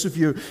think Joseph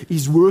here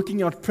is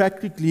working out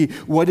practically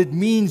what it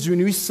means when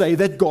we say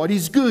that God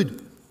is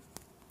good.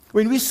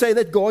 When we say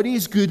that God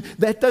is good,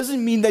 that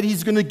doesn't mean that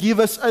He's going to give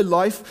us a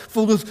life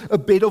full of a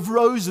bed of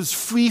roses,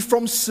 free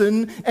from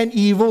sin and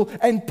evil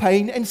and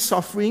pain and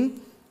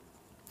suffering.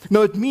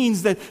 No, it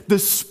means that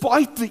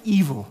despite the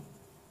evil,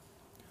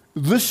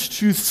 this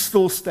truth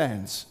still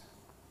stands.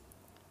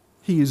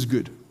 He is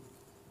good.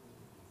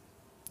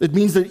 It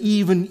means that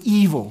even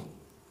evil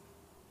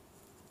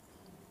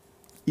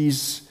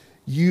is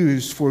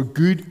used for a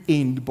good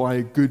end by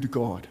a good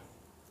God.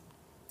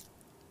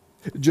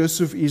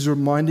 Joseph is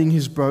reminding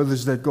his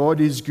brothers that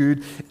God is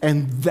good,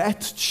 and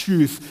that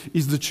truth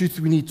is the truth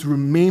we need to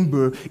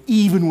remember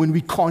even when we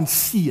can't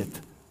see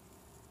it.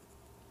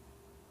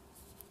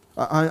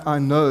 I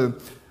know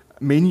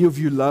many of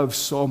you love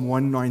Psalm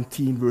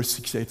 119, verse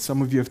 6-8.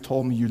 Some of you have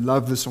told me you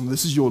love this psalm.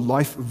 This is your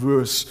life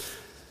verse.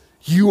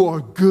 You are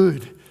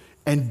good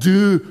and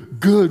do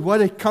good.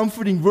 What a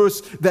comforting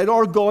verse that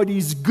our God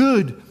is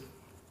good.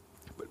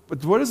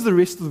 But what does the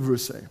rest of the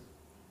verse say?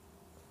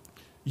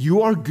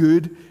 You are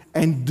good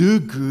and do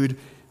good.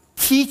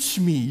 Teach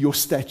me your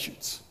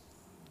statutes.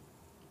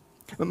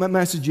 May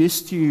I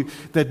suggest to you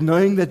that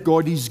knowing that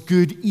God is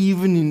good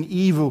even in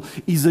evil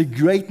is a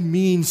great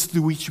means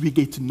through which we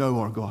get to know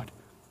our God.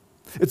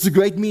 It's a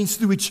great means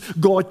through which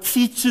God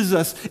teaches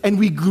us and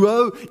we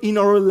grow in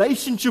our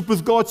relationship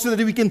with God so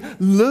that we can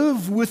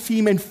live with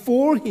Him and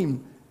for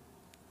Him.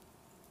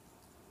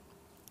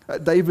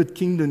 David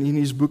Kingdon, in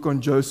his book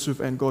on Joseph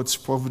and God's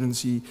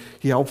providence, he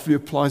helpfully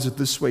applies it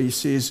this way. He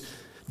says,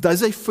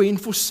 does a friend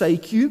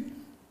forsake you?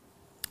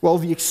 Well,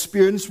 the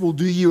experience will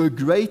do you a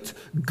great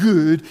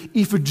good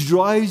if it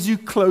drives you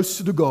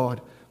closer to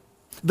God.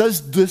 Does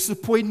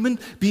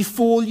disappointment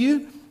befall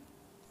you?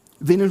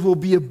 Then it will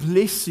be a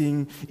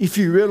blessing if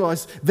you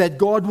realize that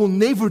God will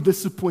never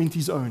disappoint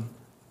His own.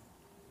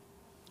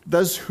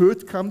 Does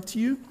hurt come to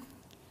you?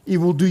 It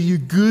will do you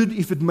good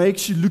if it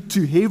makes you look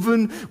to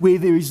heaven where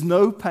there is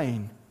no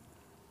pain.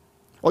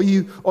 Are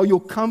your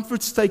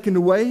comforts taken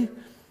away?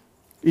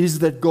 It is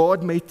that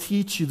God may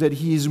teach you that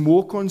He is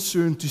more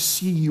concerned to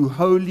see you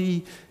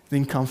holy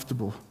than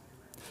comfortable.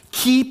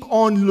 Keep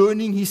on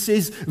learning, he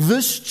says,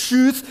 this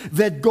truth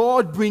that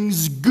God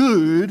brings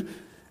good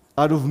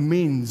out of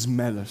men's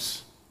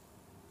malice.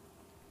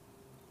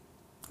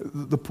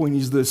 The point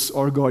is this,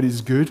 our God is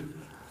good,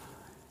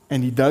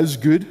 and He does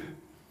good.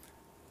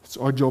 It's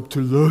our job to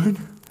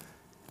learn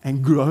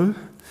and grow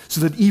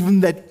so that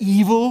even that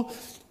evil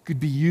could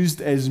be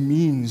used as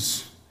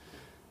means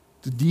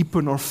to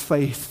deepen our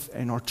faith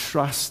and our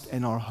trust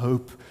and our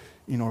hope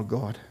in our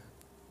God.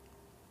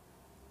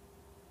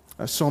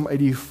 Psalm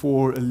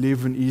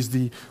 84:11 is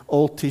the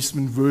Old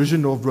Testament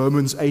version of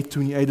Romans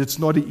 8:28. It's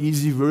not an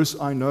easy verse,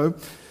 I know,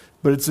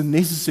 but it's a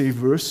necessary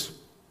verse.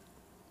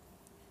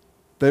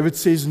 David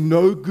says,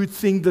 no good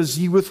thing does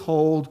he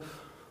withhold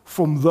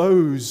from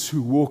those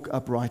who walk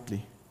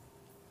uprightly.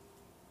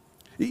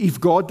 If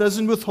God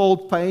doesn't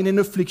withhold pain and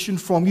affliction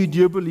from you,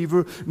 dear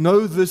believer,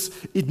 know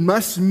this, it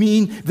must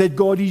mean that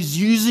God is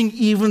using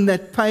even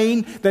that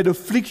pain, that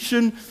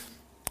affliction,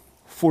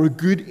 for a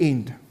good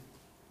end.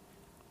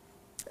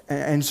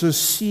 And so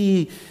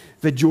see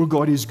that your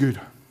God is good.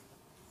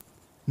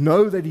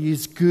 Know that He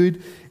is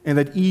good and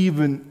that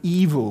even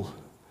evil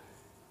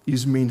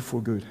is meant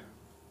for good.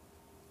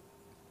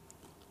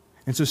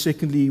 And so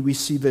secondly, we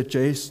see that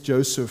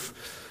Joseph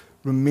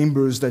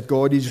remembers that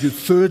God is good.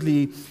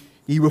 Thirdly,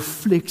 he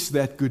reflects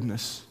that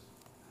goodness.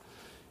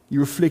 He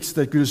reflects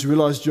that goodness.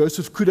 Realize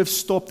Joseph could have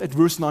stopped at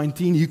verse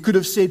 19. He could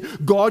have said,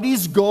 God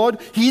is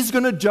God. He's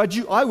going to judge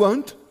you. I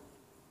won't.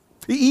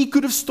 He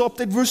could have stopped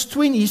at verse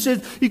 20.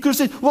 He could have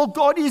said, well,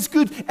 God is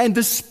good. And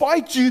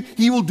despite you,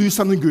 He will do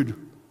something good,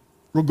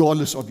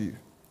 regardless of you.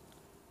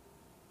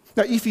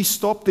 Now, if he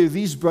stopped there,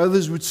 these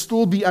brothers would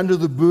still be under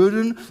the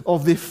burden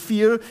of their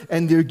fear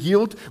and their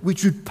guilt,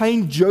 which would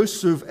paint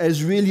Joseph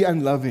as really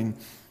unloving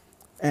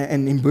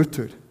and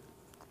embittered.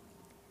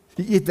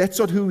 Yet that's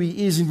not who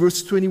he is. In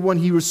verse 21,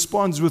 he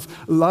responds with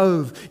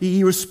love.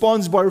 He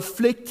responds by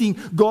reflecting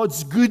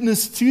God's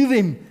goodness to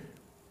them.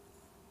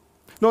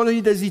 Not only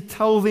does he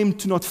tell them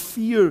to not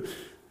fear,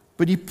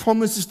 but he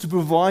promises to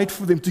provide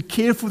for them, to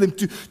care for them,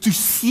 to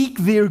seek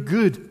their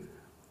good.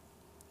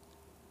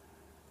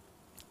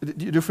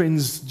 Dear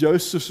friends,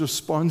 Joseph's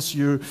response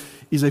here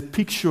is a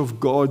picture of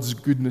God's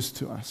goodness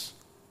to us.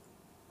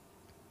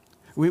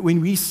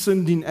 When we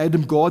sinned in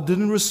Adam, God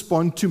didn't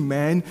respond to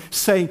man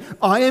saying,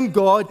 I am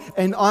God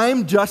and I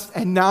am just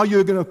and now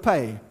you're going to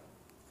pay.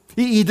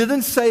 He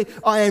didn't say,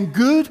 I am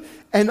good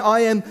and I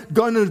am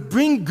going to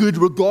bring good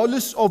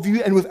regardless of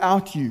you and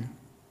without you.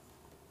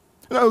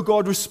 No,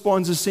 God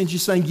responds essentially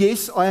saying,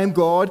 yes, I am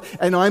God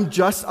and I'm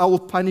just, I will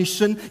punish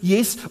sin.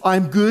 Yes,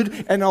 I'm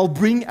good and I'll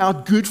bring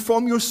out good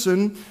from your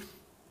sin.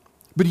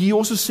 But He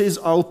also says,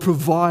 I'll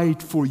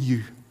provide for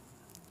you.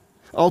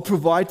 I'll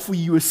provide for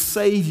you a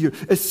Savior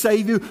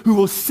who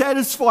will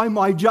satisfy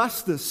my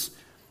justice,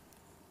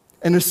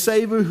 and a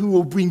Savior who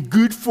will bring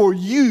good for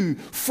you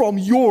from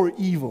your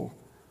evil.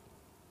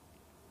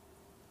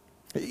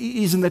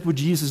 Isn't that what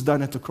Jesus has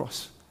done at the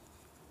cross?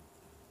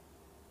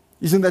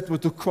 Isn't that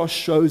what the cross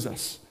shows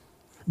us?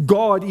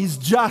 God is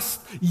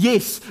just,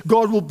 yes.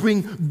 God will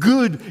bring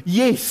good,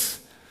 yes.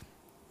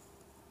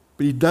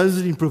 But He does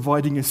it in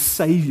providing a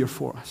Savior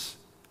for us.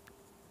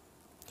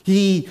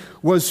 He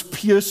was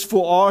pierced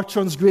for our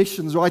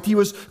transgressions, right? He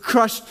was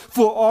crushed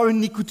for our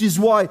iniquities.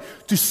 Why?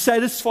 To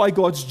satisfy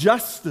God's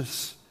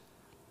justice.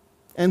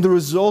 And the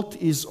result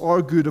is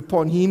our good.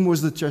 Upon Him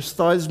was the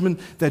chastisement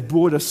that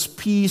brought us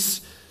peace,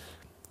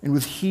 and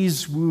with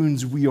His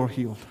wounds we are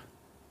healed.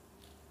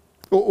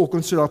 Or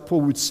consider how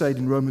Paul would say it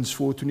in Romans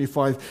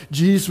 4:25.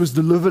 Jesus was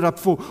delivered up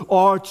for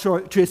our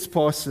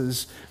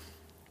trespasses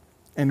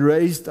and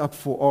raised up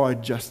for our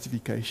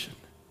justification.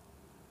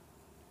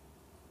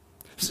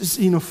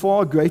 In a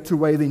far greater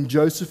way than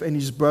Joseph and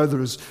his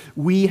brothers,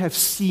 we have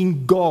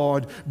seen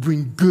God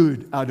bring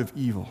good out of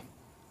evil.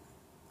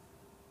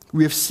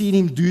 We have seen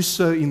Him do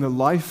so in the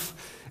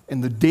life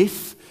and the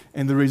death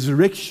and the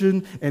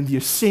resurrection and the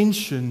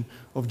ascension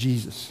of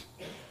Jesus.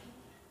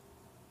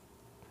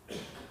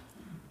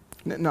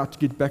 Now, to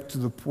get back to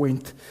the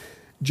point,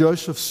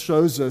 Joseph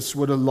shows us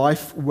what a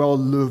life well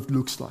lived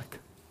looks like.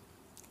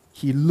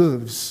 He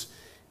lives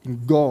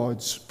in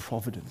God's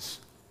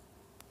providence.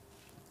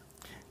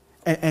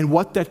 And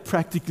what that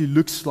practically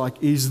looks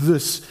like is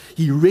this.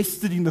 He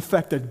rested in the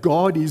fact that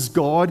God is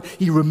God.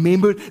 He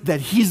remembered that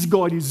his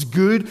God is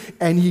good,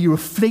 and he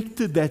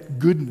reflected that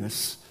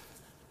goodness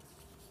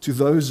to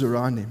those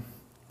around him.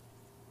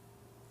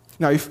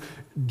 Now, if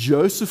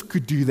Joseph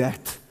could do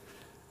that,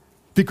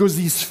 because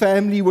his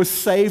family was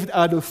saved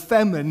out of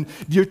famine,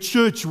 dear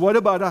church, what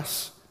about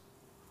us?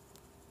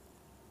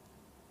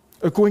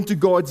 According to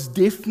God's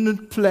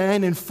definite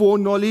plan and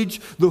foreknowledge,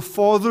 the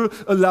Father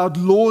allowed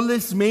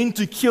lawless men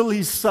to kill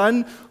His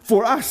Son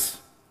for us,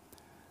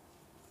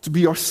 to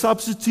be our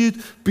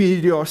substitute,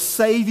 be our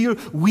Savior.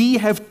 We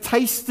have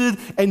tasted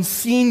and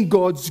seen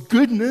God's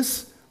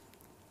goodness,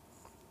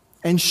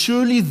 and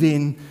surely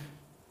then,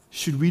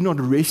 should we not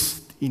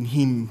rest in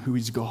Him who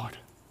is God?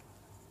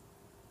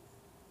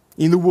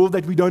 In the world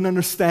that we don't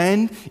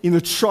understand, in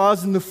the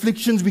trials and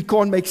afflictions we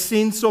can't make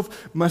sense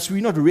of, must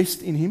we not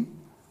rest in Him?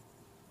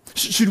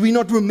 Should we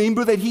not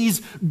remember that He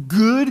is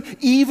good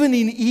even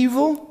in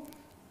evil?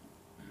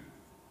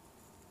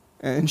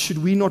 And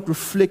should we not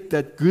reflect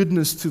that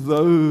goodness to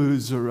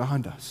those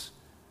around us?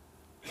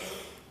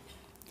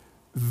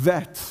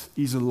 That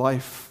is a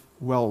life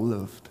well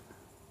lived.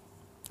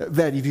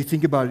 That, if you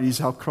think about it, is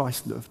how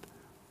Christ lived.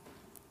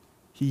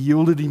 He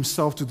yielded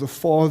Himself to the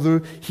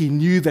Father. He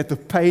knew that the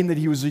pain that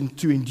He was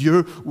to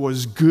endure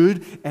was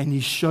good, and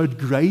He showed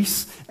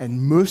grace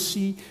and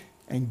mercy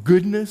and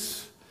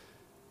goodness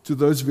to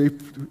those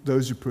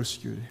who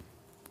persecuted Him.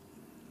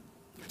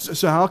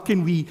 So how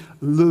can we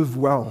live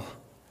well?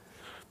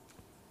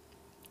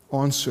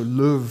 answer: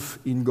 live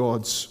in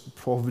God's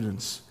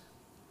providence.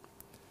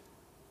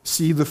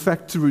 See, the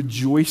fact to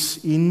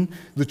rejoice in,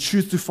 the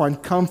truth to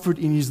find comfort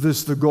in is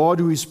this: the God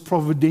who is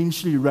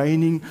providentially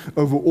reigning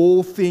over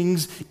all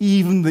things,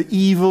 even the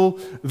evil,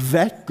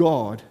 that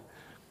God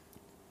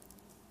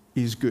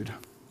is good.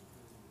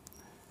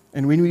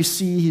 And when we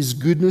see His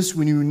goodness,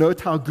 when we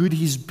note how good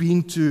He's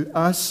been to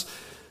us,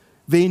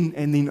 then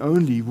and then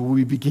only will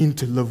we begin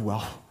to live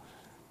well.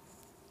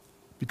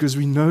 Because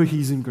we know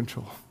He's in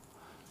control.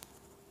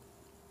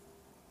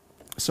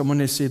 Someone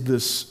has said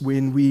this: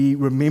 when we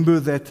remember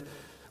that,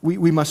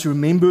 we must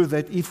remember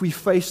that if we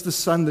face the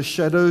sun, the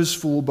shadows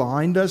fall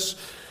behind us.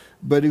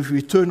 But if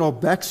we turn our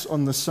backs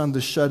on the sun,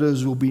 the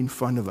shadows will be in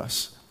front of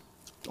us.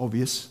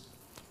 Obvious.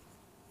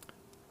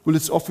 Well,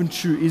 it's often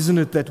true, isn't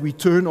it, that we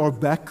turn our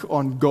back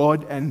on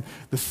God and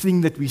the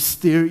thing that we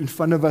stare in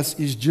front of us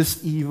is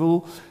just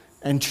evil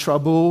and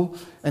trouble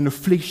and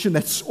affliction.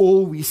 That's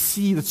all we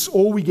see. That's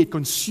all we get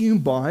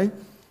consumed by.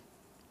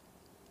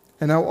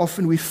 And how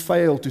often we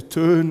fail to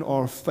turn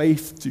our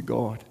faith to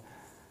God,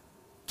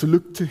 to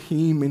look to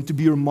Him and to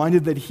be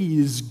reminded that He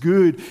is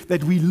good,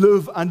 that we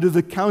live under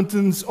the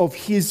countenance of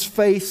His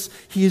face,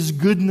 His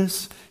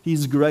goodness,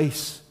 His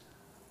grace.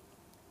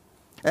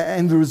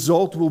 And the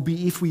result will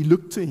be, if we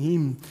look to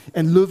Him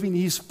and live in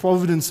His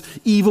providence,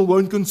 evil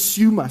won't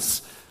consume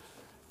us.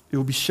 There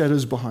will be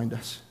shadows behind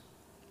us.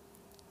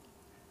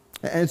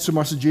 And so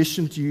my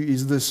suggestion to you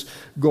is this: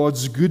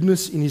 God's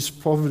goodness in His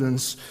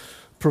providence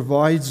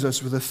provides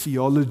us with a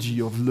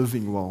theology of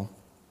living well.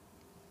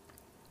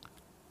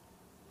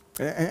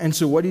 And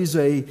so what is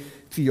a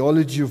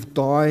theology of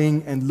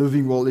dying and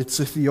living well? It's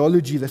a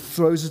theology that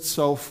throws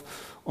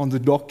itself on the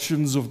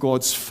doctrines of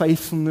God's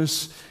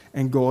faithfulness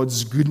and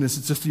God's goodness.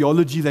 It's a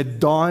theology that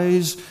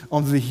dies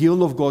on the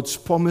hill of God's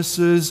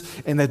promises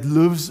and that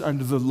lives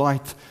under the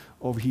light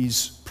of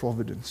His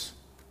providence.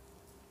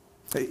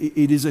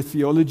 It is a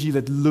theology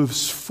that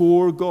lives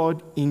for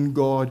God, in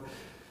God,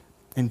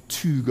 and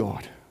to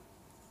God.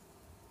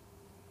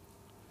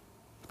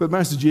 But may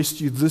I suggest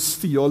to you, this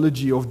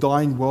theology of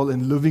dying well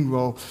and living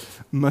well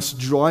must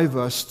drive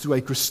us to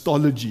a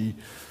Christology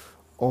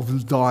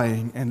of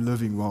dying and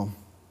living well.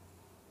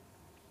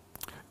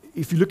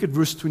 If you look at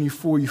verse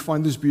 24, you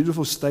find this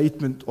beautiful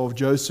statement of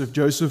Joseph.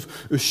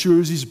 Joseph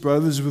assures his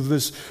brothers with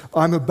this: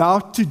 I'm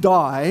about to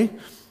die,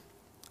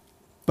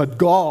 but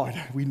God,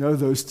 we know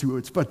those two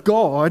words, but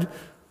God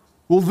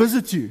will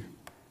visit you.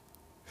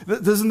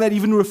 Doesn't that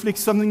even reflect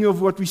something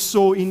of what we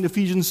saw in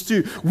Ephesians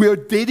 2? We are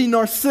dead in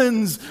our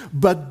sins,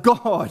 but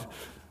God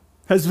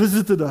has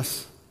visited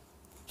us.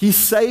 He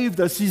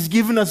saved us. He's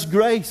given us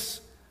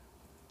grace.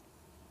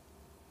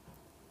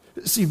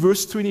 See,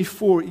 verse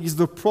 24 is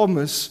the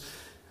promise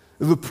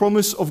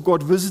of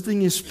God visiting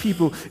His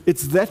people.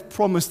 It's that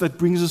promise that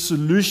brings a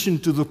solution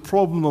to the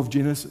problem of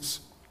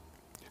Genesis.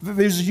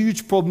 There's a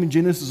huge problem in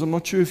Genesis. I'm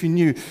not sure if you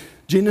knew.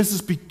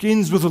 Genesis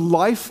begins with a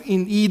life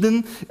in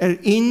Eden and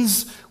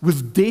ends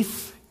with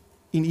death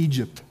in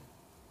Egypt.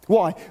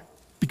 Why?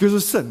 Because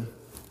of sin.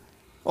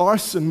 Our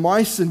sin,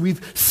 my sin.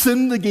 We've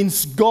sinned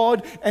against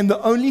God, and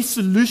the only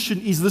solution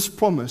is this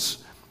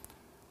promise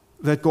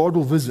that God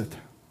will visit.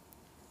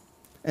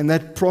 And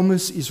that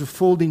promise is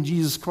fulfilled in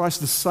Jesus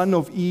Christ, the son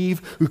of Eve,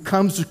 who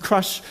comes to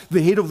crush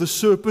the head of the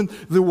serpent,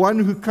 the one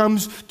who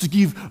comes to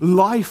give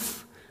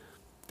life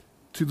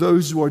to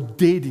those who are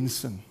dead in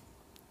sin.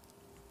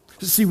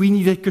 See, we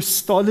need a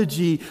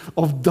Christology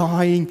of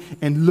dying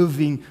and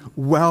living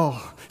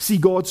well. See,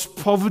 God's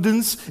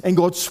providence and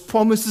God's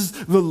promises,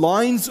 the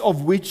lines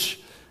of which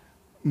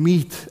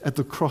meet at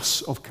the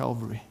cross of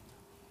Calvary,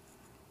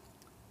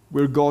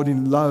 where God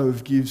in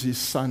love gives His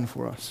Son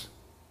for us,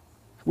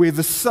 where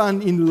the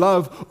Son in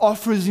love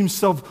offers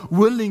Himself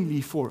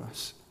willingly for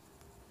us.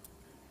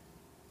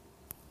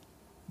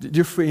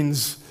 Dear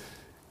friends,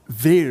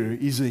 there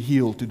is a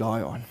hill to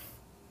die on.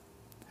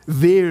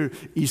 There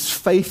is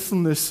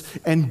faithfulness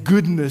and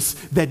goodness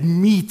that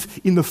meet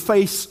in the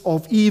face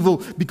of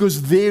evil,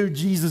 because there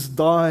Jesus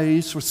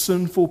dies for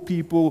sinful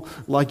people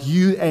like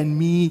you and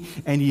me,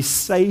 and He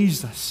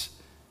saves us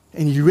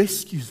and He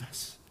rescues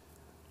us.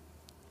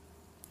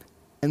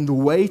 And the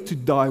way to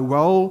die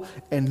well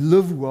and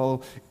live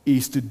well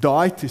is to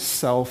die to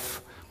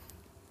self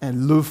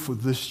and live for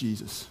this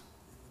Jesus.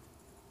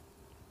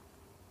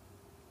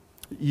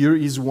 Here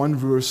is one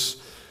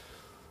verse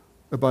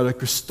about a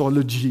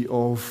Christology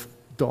of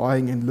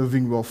dying and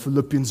living well.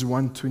 Philippians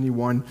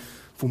 1:21,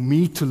 for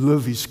me to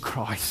live is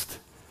Christ,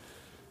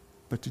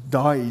 but to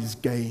die is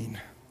gain.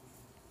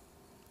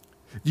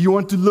 Do you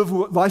want to live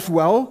life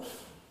well?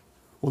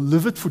 Well,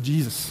 live it for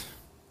Jesus.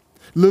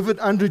 Live it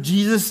under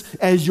Jesus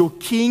as your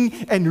King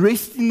and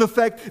rest in the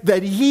fact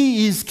that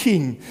He is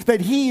King, that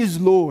He is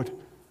Lord.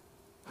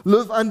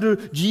 Live under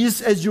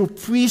Jesus as your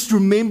priest,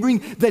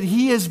 remembering that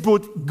He has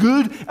brought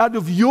good out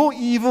of your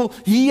evil.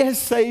 He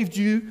has saved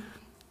you.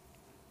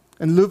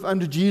 And live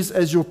under Jesus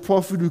as your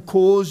prophet, who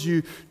calls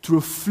you to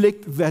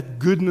reflect that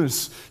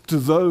goodness to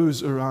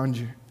those around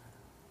you.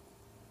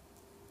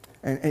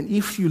 And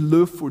if you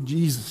live for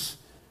Jesus,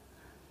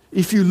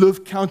 if you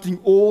live counting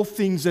all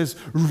things as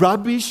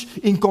rubbish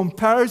in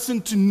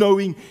comparison to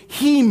knowing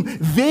Him,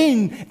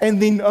 then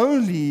and then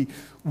only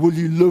will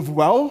you live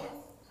well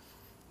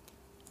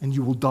and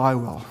you will die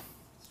well.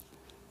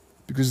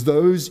 Because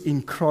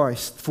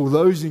for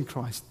those in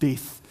Christ,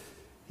 death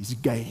is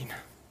gain.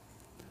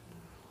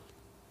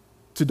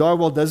 To die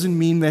well doesn't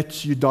mean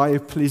that you die a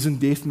pleasant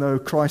death. No,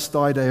 Christ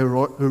died a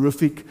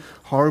horrific,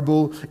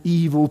 horrible,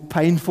 evil,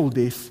 painful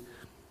death.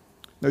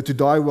 No, to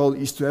die well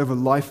is to have a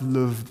life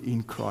lived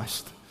in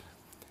Christ.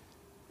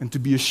 And to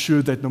be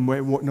assured that no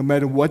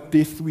matter what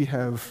death we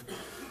have,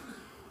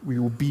 we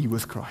will be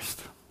with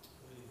Christ.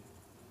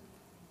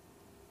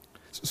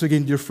 So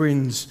again, dear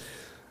friends,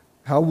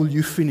 how will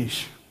you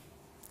finish?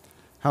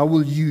 How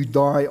will you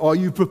die? Are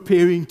you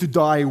preparing to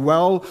die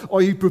well?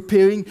 Are you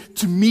preparing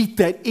to meet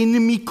that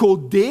enemy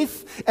called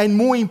death? And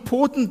more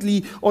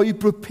importantly, are you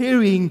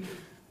preparing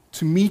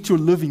to meet your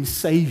living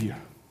Savior?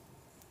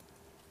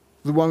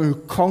 The one who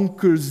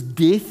conquers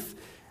death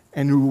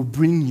and who will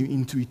bring you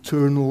into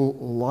eternal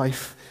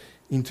life,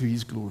 into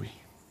His glory.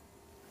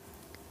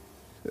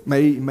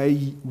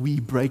 May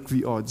we break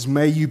the odds.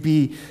 May you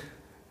be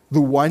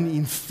the 1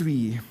 in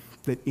 3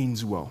 that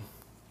ends well.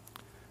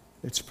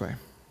 Let's pray.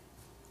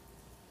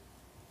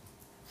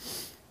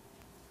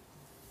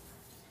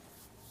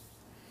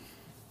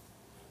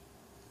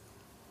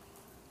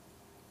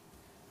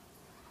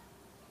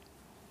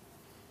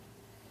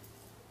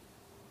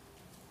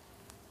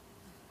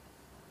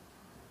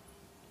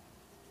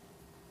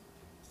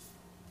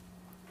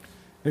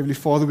 Heavenly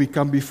Father, we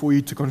come before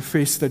you to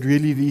confess that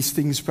really these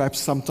things perhaps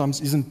sometimes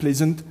isn't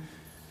pleasant.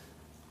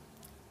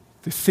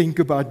 To think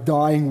about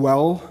dying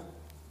well,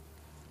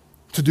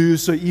 to do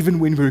so even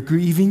when we're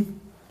grieving,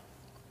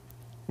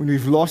 when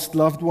we've lost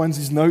loved ones,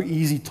 is no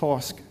easy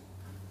task.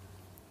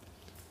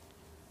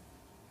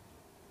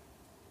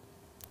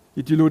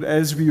 Yet, dear Lord,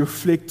 as we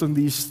reflect on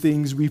these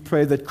things, we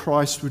pray that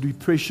Christ would be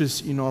precious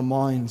in our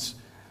minds,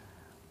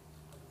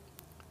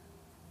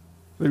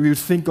 that we would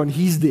think on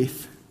His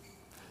death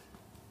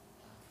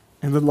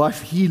and the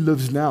life He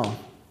lives now.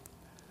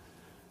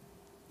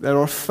 That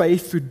our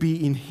faith would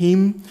be in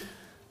Him,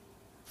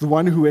 the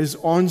one who has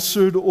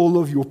answered all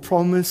of your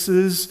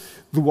promises,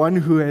 the one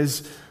who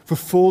has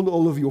fulfilled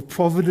all of your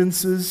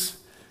providences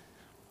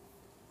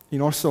in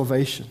our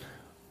salvation.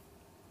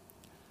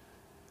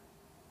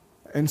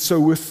 And so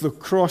with the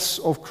cross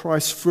of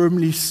Christ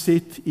firmly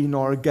set in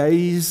our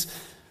gaze,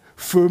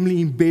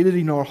 firmly embedded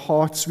in our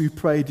hearts, we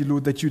pray, dear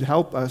Lord, that you'd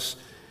help us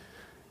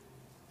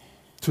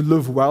to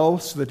live well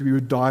so that we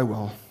would die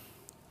well.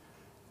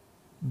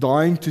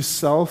 Dying to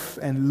self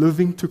and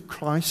living to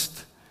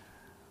Christ.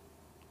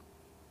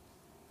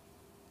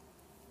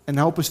 And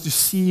help us to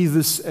see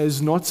this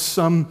as not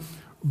some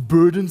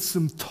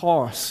burdensome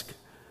task,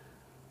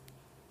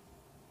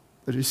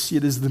 but to see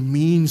it as the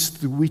means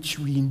through which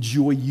we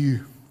enjoy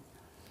you.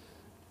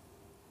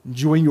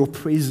 Enjoying your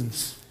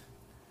presence.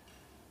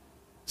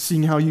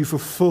 Seeing how you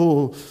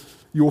fulfill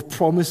your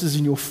promises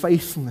and your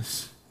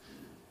faithfulness.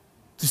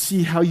 To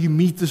see how you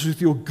meet us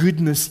with your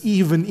goodness,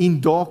 even in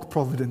dark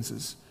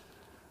providences.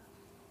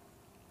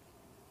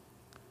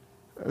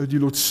 Oh, dear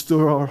Lord,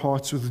 stir our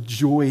hearts with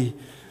joy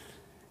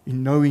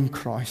in knowing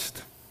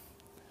Christ.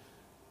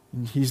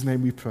 In His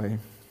name we pray.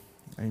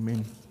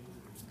 Amen.